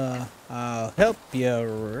 I'll help you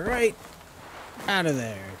right out of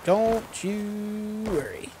there. Don't you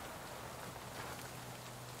worry.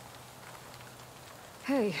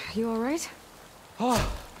 Hey, you alright?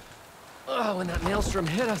 Oh, when that maelstrom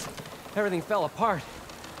hit us, everything fell apart.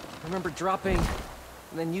 I remember dropping,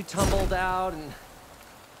 and then you tumbled out, and...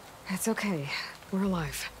 It's okay. We're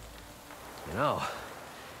alive. You know,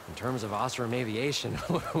 in terms of Osram aviation,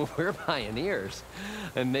 we're pioneers.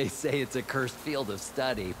 And they say it's a cursed field of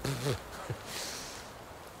study.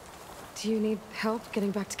 Do you need help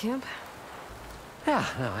getting back to camp? Yeah,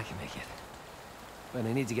 no, I can make it. But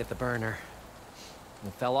I need to get the burner.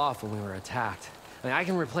 It fell off when we were attacked. I mean, I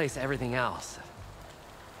can replace everything else.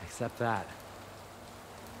 Except that.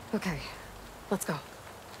 Okay, let's go.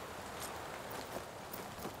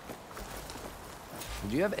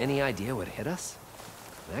 Do you have any idea what hit us?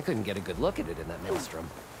 I mean, I couldn't get a good look at it in that maelstrom.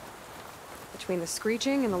 Between the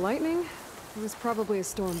screeching and the lightning, it was probably a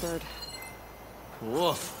Stormbird.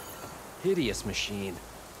 Woof. Hideous machine.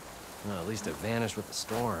 Well, at least it vanished with the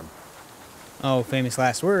storm. Oh, famous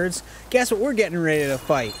last words. Guess what we're getting ready to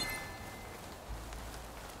fight?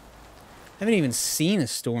 I haven't even seen a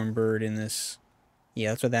Stormbird in this. Yeah,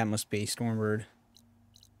 that's what that must be, Stormbird.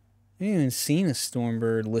 I haven't even seen a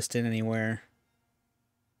Stormbird listed anywhere.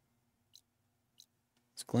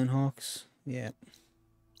 It's Glenhawks. Yeah.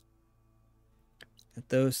 Got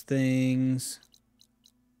those things.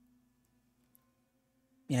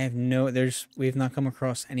 Yeah, I have no... We've not come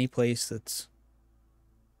across any place that's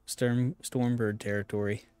Stormbird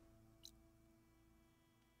territory.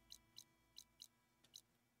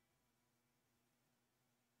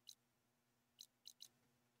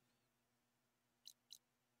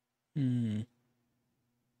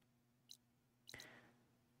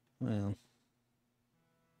 Well,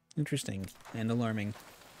 interesting and alarming.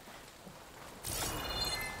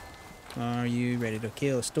 Are you ready to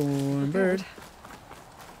kill a Stormbird?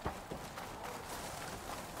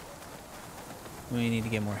 We need to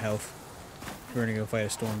get more health. We're gonna go fight a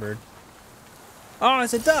Stormbird. Oh,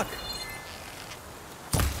 it's a duck!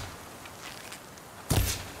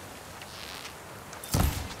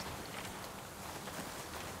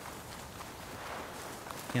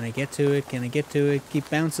 Can I get to it? Can I get to it? Keep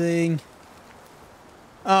bouncing.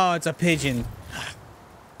 Oh, it's a pigeon.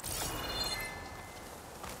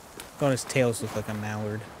 Thought his tails looked like a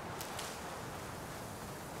mallard.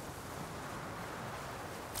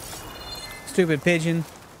 Stupid pigeon.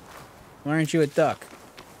 Why aren't you a duck?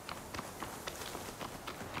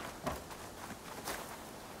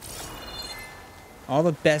 All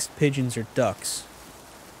the best pigeons are ducks.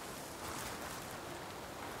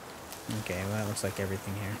 Okay, well, that looks like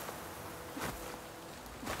everything here.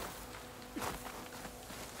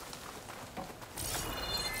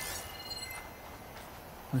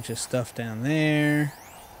 Bunch of stuff down there.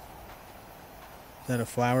 Is that a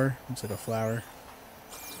flower? Looks like a flower.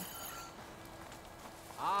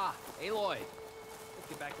 Ah, Aloy. Let's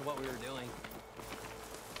get back to what we were doing.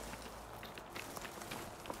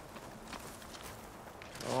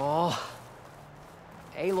 Oh.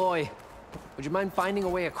 Aloy, would you mind finding a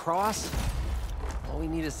way across? All we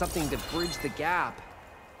need is something to bridge the gap.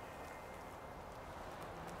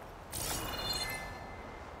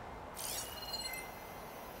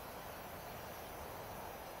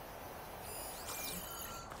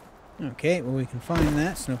 Okay, well we can find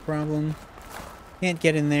that, it's no problem. Can't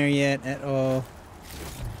get in there yet at all.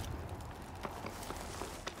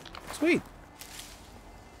 Sweet.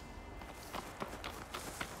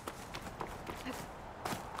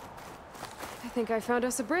 I think I found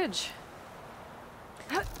us a bridge.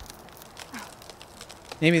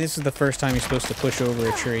 Maybe this is the first time you're supposed to push over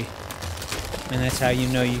a tree. And that's how you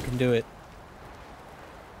know you can do it.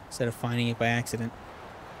 Instead of finding it by accident.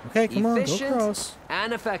 Okay, come on, go Efficient across.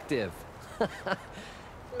 and effective.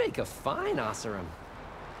 Make a fine Oseram.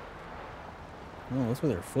 Oh, what's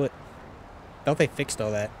with her foot? Thought they fixed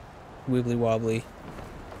all that wibbly wobbly,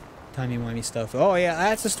 timey wimey stuff. Oh yeah,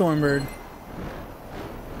 that's a Stormbird.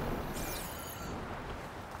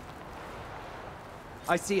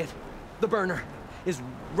 I see it. The burner is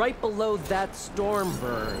right below that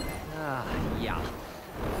Stormbird. Yeah.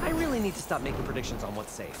 I really need to stop making predictions on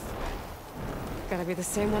what's safe. Gotta be the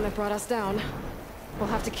same one that brought us down. We'll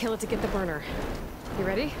have to kill it to get the burner. You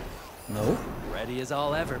ready? No. Ready as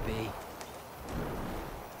I'll ever be.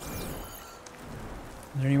 Is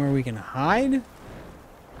there anywhere we can hide?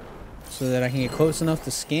 So that I can get close enough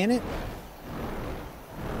to scan it?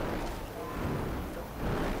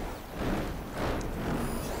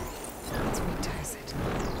 Let's retice it.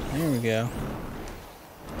 There we go.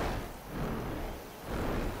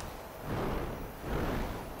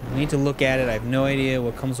 I need to look at it. I have no idea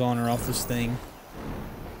what comes on or off this thing.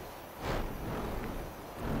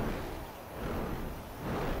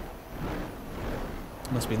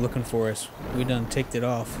 Must be looking for us. We done ticked it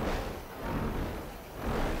off.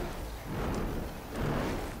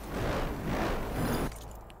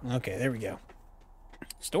 Okay, there we go.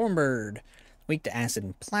 Stormbird. Weak to acid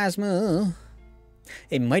and plasma.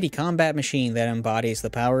 A mighty combat machine that embodies the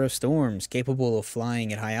power of storms, capable of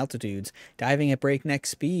flying at high altitudes, diving at breakneck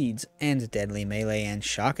speeds, and deadly melee and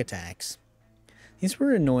shock attacks. These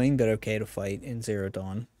were annoying but okay to fight in Zero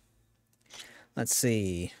Dawn. Let's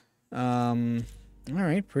see.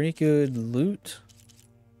 Alright, pretty good loot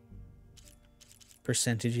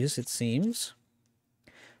percentages, it seems.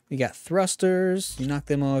 We got thrusters. You knock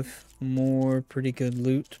them off, more pretty good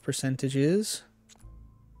loot percentages.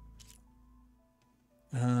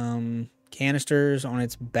 Canisters on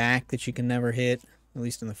its back that you can never hit, at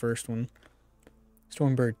least in the first one.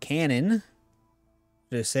 Stormbird cannon.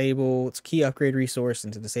 Disable its key upgrade resource,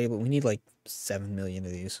 and to disable it, we need like 7 million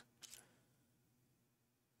of these.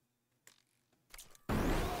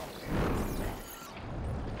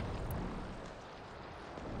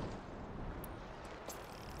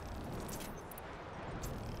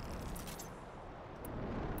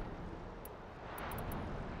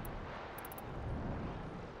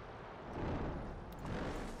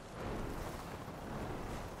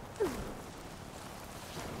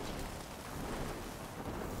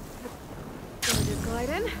 Glide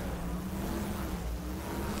in.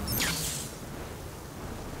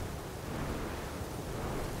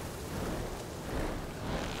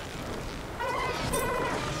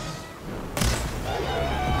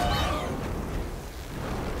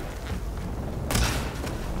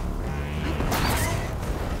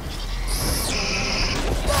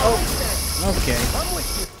 Okay.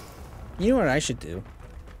 You know what I should do?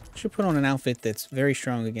 I should put on an outfit that's very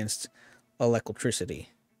strong against electricity.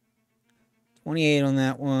 28 on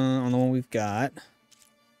that one, on the one we've got.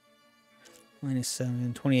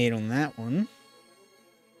 -7, 28 on that one.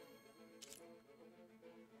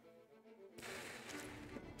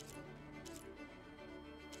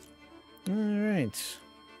 Alright.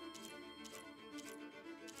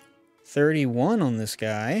 31 on this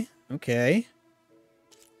guy. Okay.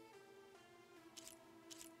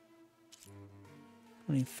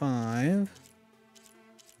 25.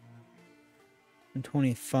 And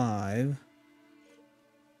 25.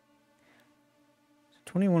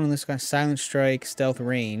 21 on this guy. Silent strike, stealth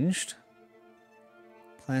ranged.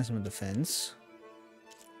 Plasma defense.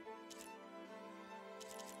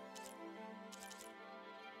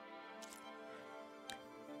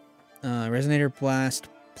 Resonator blast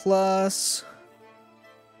plus.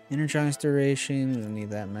 Energized duration. We don't need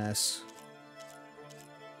that mess.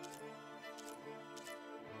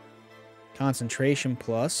 Concentration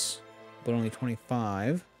plus, but only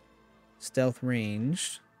 25. Stealth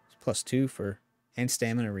ranged. It's +2 for, and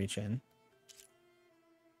stamina regen.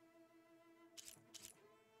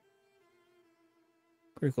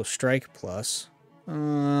 Critical strike plus.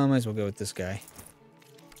 Might as well go with this guy.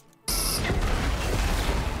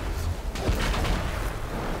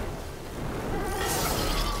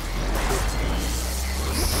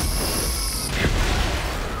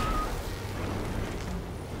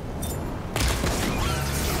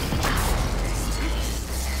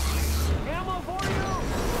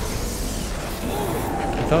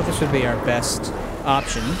 I thought this would be our best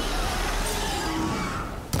option.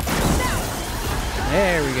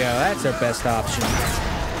 There we go, that's our best option.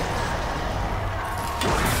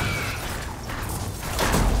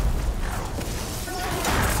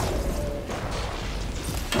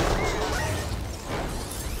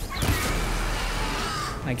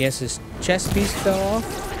 I I guess his chest piece fell off.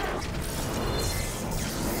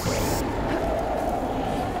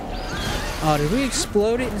 Oh, did we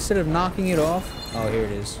explode it instead of knocking it off? Oh, here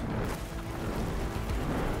it is.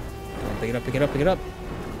 Pick it up, pick it up, pick it up.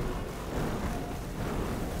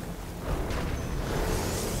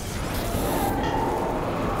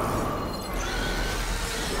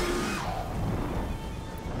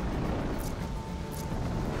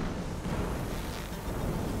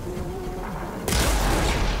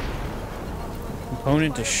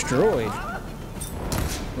 Component destroyed.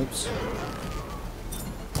 Oops.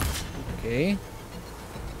 Okay.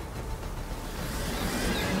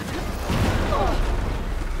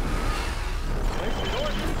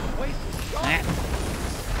 Ah.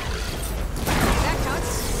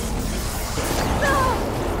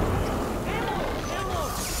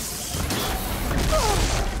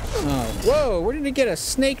 Oh, whoa, where did he get a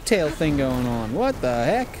snake tail thing going on? What the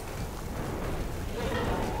heck?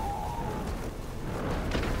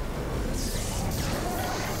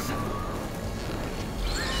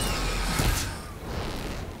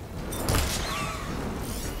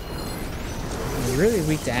 He's really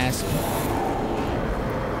weak to acid.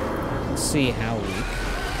 Let's see how weak.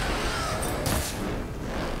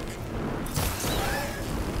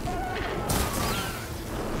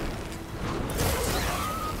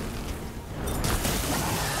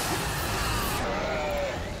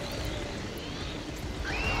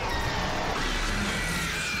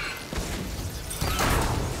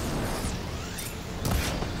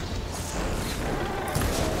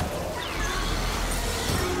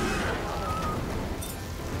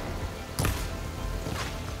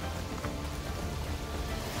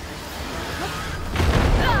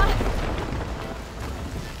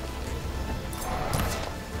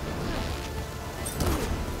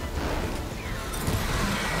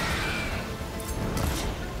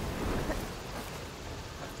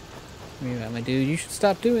 My dude, you should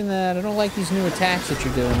stop doing that. I don't like these new attacks that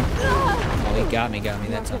you're doing. Oh, he got me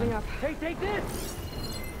that time. Hey, take this!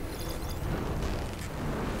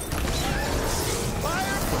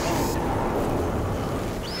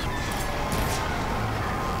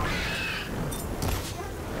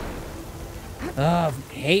 I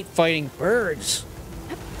hate fighting birds.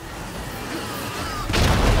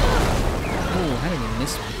 Oh, how did he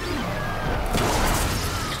miss me?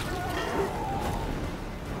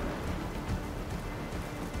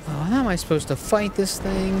 How am I supposed to fight this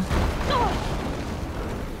thing?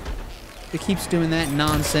 It keeps doing that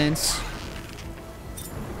nonsense.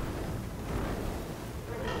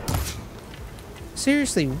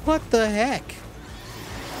 Seriously, what the heck?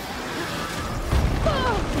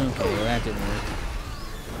 Okay, well that didn't work.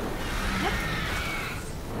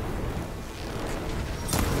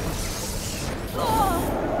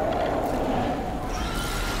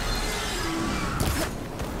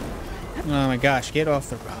 Oh my gosh, get off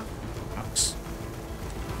the rocks.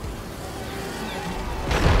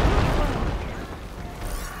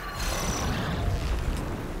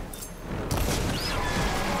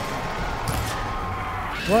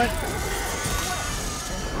 What?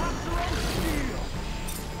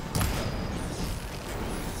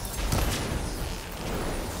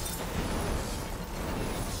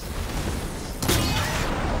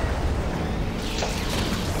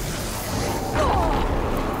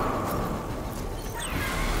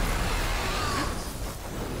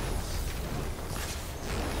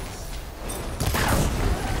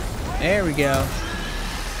 There we go.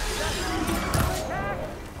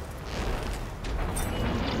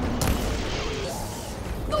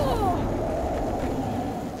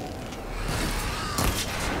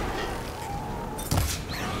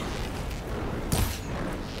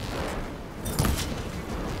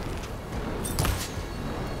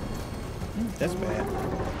 That's bad.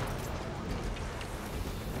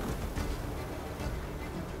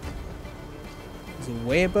 Is it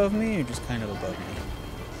way above me or just kind of above me?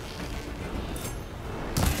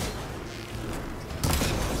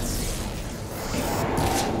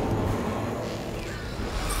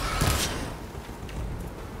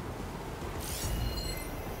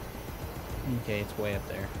 Okay, it's way up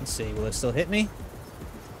there. Let's see, will it still hit me?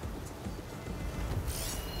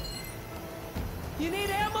 You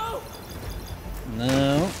need ammo?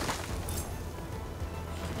 No.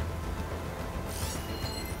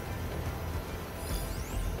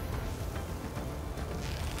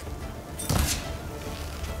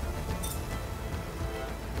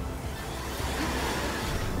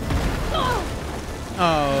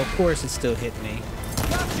 Oh, of course it still hit me.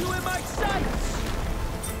 Got you in my sights!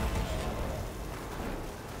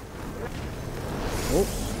 Oh,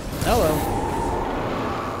 hello.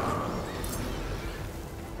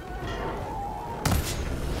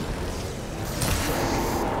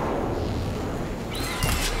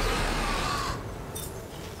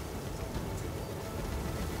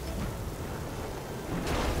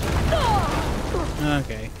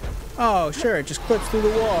 Okay. Oh, sure, it just clips through the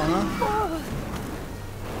wall, huh?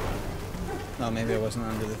 Oh, maybe I wasn't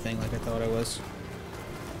under the thing like I thought I was.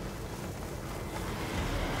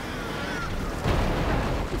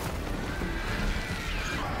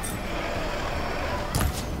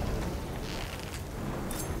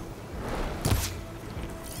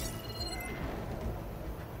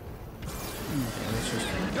 Okay, let's just...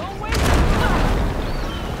 Don't wait!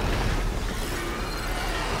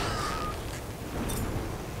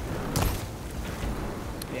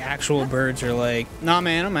 The actual birds are like, nah,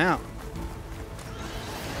 man, I'm out.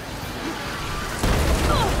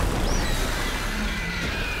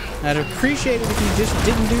 I'd appreciate it if you just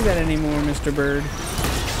didn't do that anymore, Mr. Bird.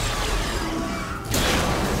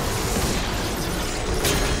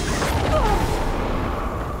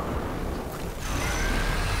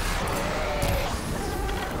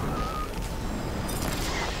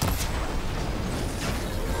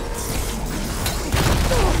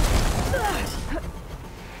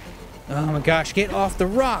 Oh my gosh, get off the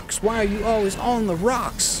rocks! Why are you always on the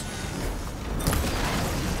rocks?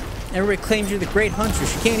 Everybody claims you're the great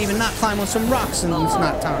huntress. You can't even not climb on some rocks and it's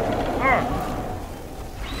not time.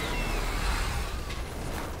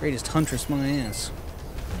 Greatest huntress, my ass.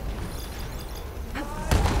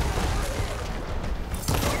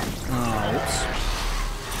 Oh, oops.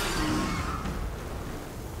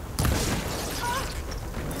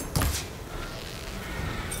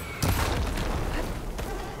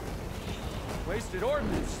 Wasted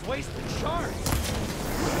ordnance, wasted shards.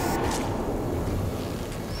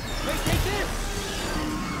 Wait, take this!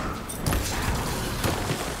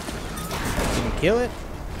 Can you kill it?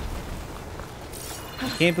 I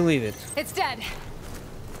can't believe it. It's dead.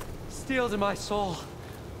 Steel to my soul.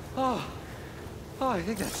 Oh, I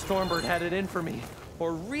think that Stormbird had it in for me.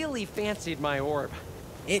 Or really fancied my orb.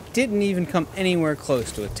 It didn't even come anywhere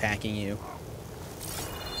close to attacking you.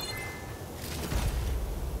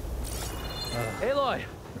 Aloy,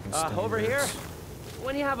 over here. Stormbirds.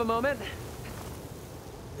 When you have a moment.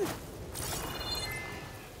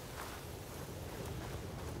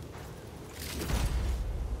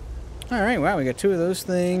 Alright, wow, we got 2 of those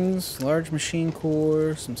things. Large machine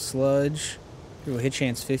core, some sludge. Ooh, hit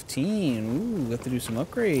chance 15. Ooh, we have to do some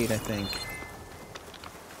upgrade, I think.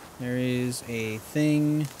 There is a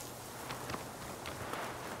thing.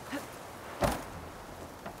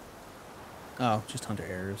 Oh, just hunter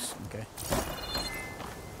arrows. Okay.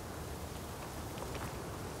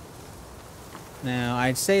 Now,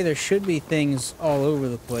 I'd say there should be things all over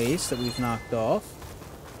the place that we've knocked off.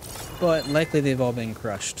 But likely they've all been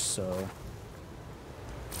crushed, so...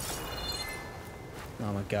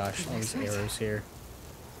 Oh my gosh, all these arrows here.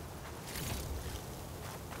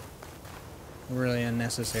 Really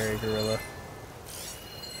unnecessary, gorilla.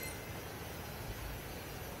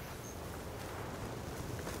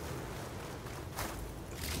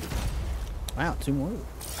 Wow, two more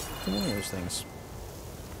of those things.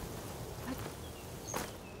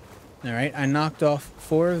 Alright, I knocked off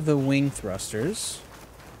 4 of the wing thrusters.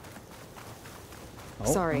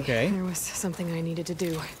 Oh, Sorry, okay. there was something I needed to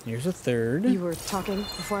do. Here's a 3rd. You were talking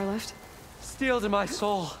before I left? Steel to my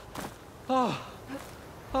soul. Oh,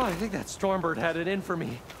 I think that Stormbird had it in for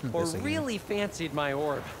me. Or this again. really fancied my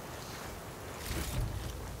orb.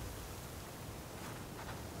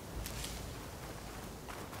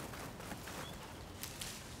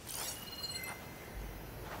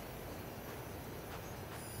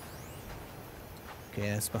 Okay,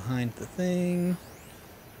 that's behind the thing.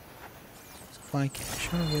 Supply cache.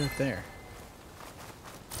 How do I get up there?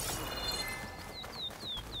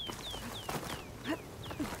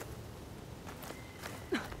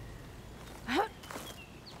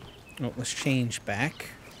 Oh, let's change back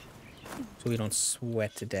so we don't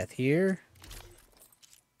sweat to death here.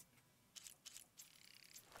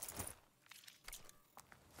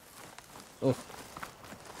 Oh.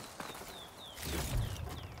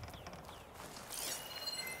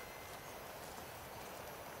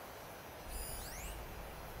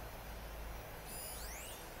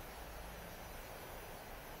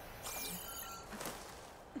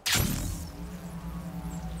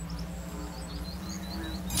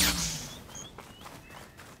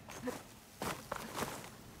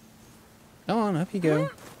 Come on, up you go.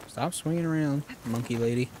 Stop swinging around, monkey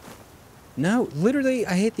lady. No, literally,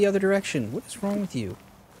 I hit the other direction. What is wrong with you?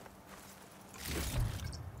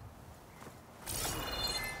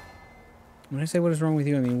 When I say what is wrong with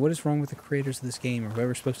you, I mean what is wrong with the creators of this game or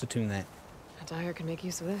whoever's supposed to tune that? A dyer can make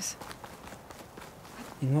use of this.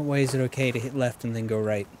 In what way is it okay to hit left and then go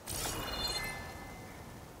right?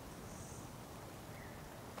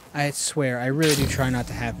 I swear, I really do try not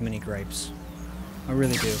to have many gripes. I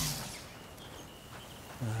really do.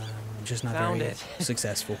 Just not Found very it.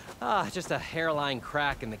 successful. Just a hairline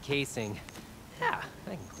crack in the casing. Yeah,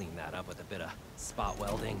 I can clean that up with a bit of spot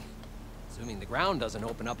welding. Assuming the ground doesn't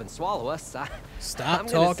open up and swallow us, Stop I'm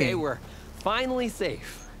gonna say talking. we're finally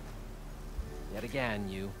safe. Yet again,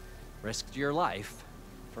 you risked your life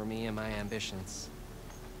for me and my ambitions.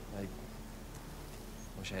 I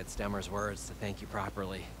wish I had Stemmer's words to thank you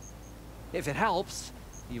properly. If it helps,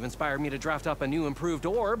 you've inspired me to draft up a new improved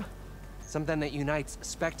orb. Something that unites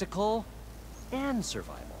spectacle and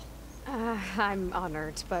survival. I'm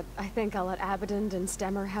honored, but I think I'll let Abaddon and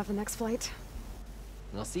Stemmer have the next flight.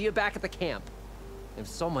 And I'll see you back at the camp. There's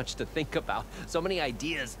so much to think about, so many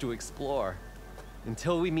ideas to explore.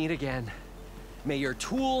 Until we meet again, may your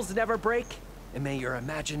tools never break, and may your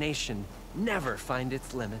imagination never find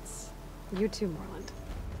its limits. You too, Morlund.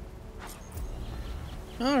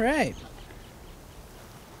 All right.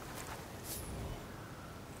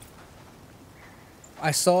 I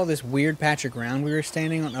saw this weird patch of ground we were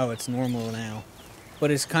standing on. Oh, it's normal now. But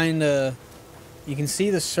it's kind of... You can see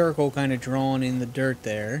the circle kind of drawn in the dirt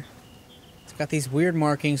there. It's got these weird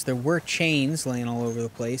markings. There were chains laying all over the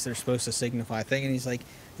place. They're supposed to signify a thing. And he's like,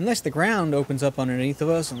 unless the ground opens up underneath of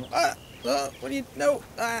us. And, what do you... No!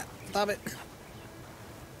 Stop it.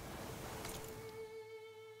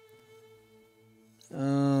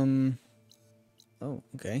 Oh,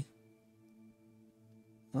 okay.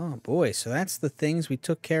 Oh boy, so that's the things we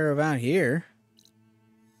took care of out here.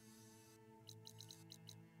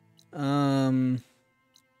 I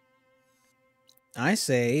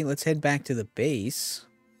say let's head back to the base.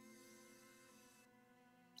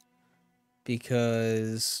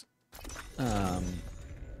 Because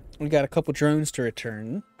we got a couple drones to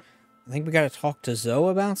return. I think we gotta talk to Zoe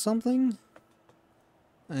about something.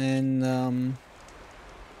 And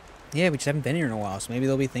yeah, we just haven't been here in a while, so maybe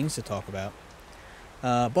there'll be things to talk about.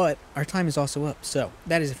 But our time is also up, so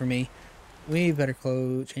that is it for me. We better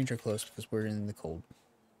change our clothes because we're in the cold.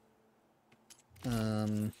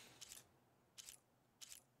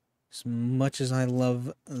 As much as I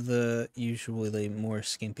love the usually more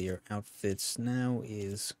skimpier outfits, now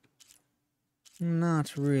is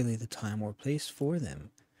not really the time or place for them.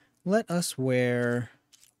 Let us wear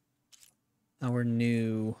our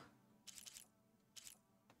new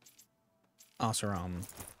Oseram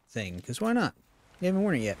thing, because why not? We haven't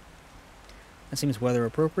worn it yet. That seems weather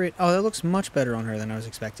appropriate. Oh, that looks much better on her than I was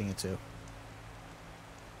expecting it to.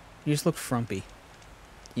 You just look frumpy.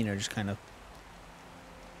 You know, just kind of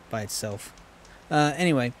by itself.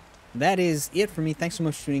 Anyway, that is it for me. Thanks so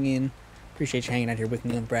much for tuning in. Appreciate you hanging out here with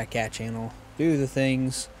me on the Brat Cat channel. Do the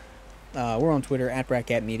things. We're on Twitter at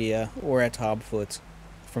BratCatMedia or at Tobfoot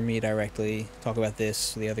for me directly. Talk about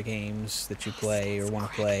this, the other games that you play or want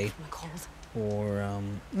to play. Or,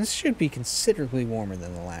 this should be considerably warmer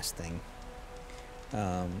than the last thing.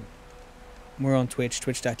 We're on Twitch,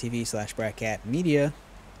 twitch.tv/BratCatMedia.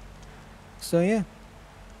 So, yeah.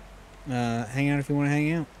 Hang out if you want to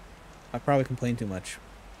hang out. I probably complain too much.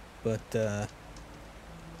 But,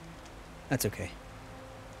 that's okay.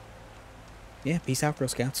 Yeah, peace out, Girl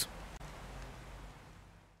Scouts.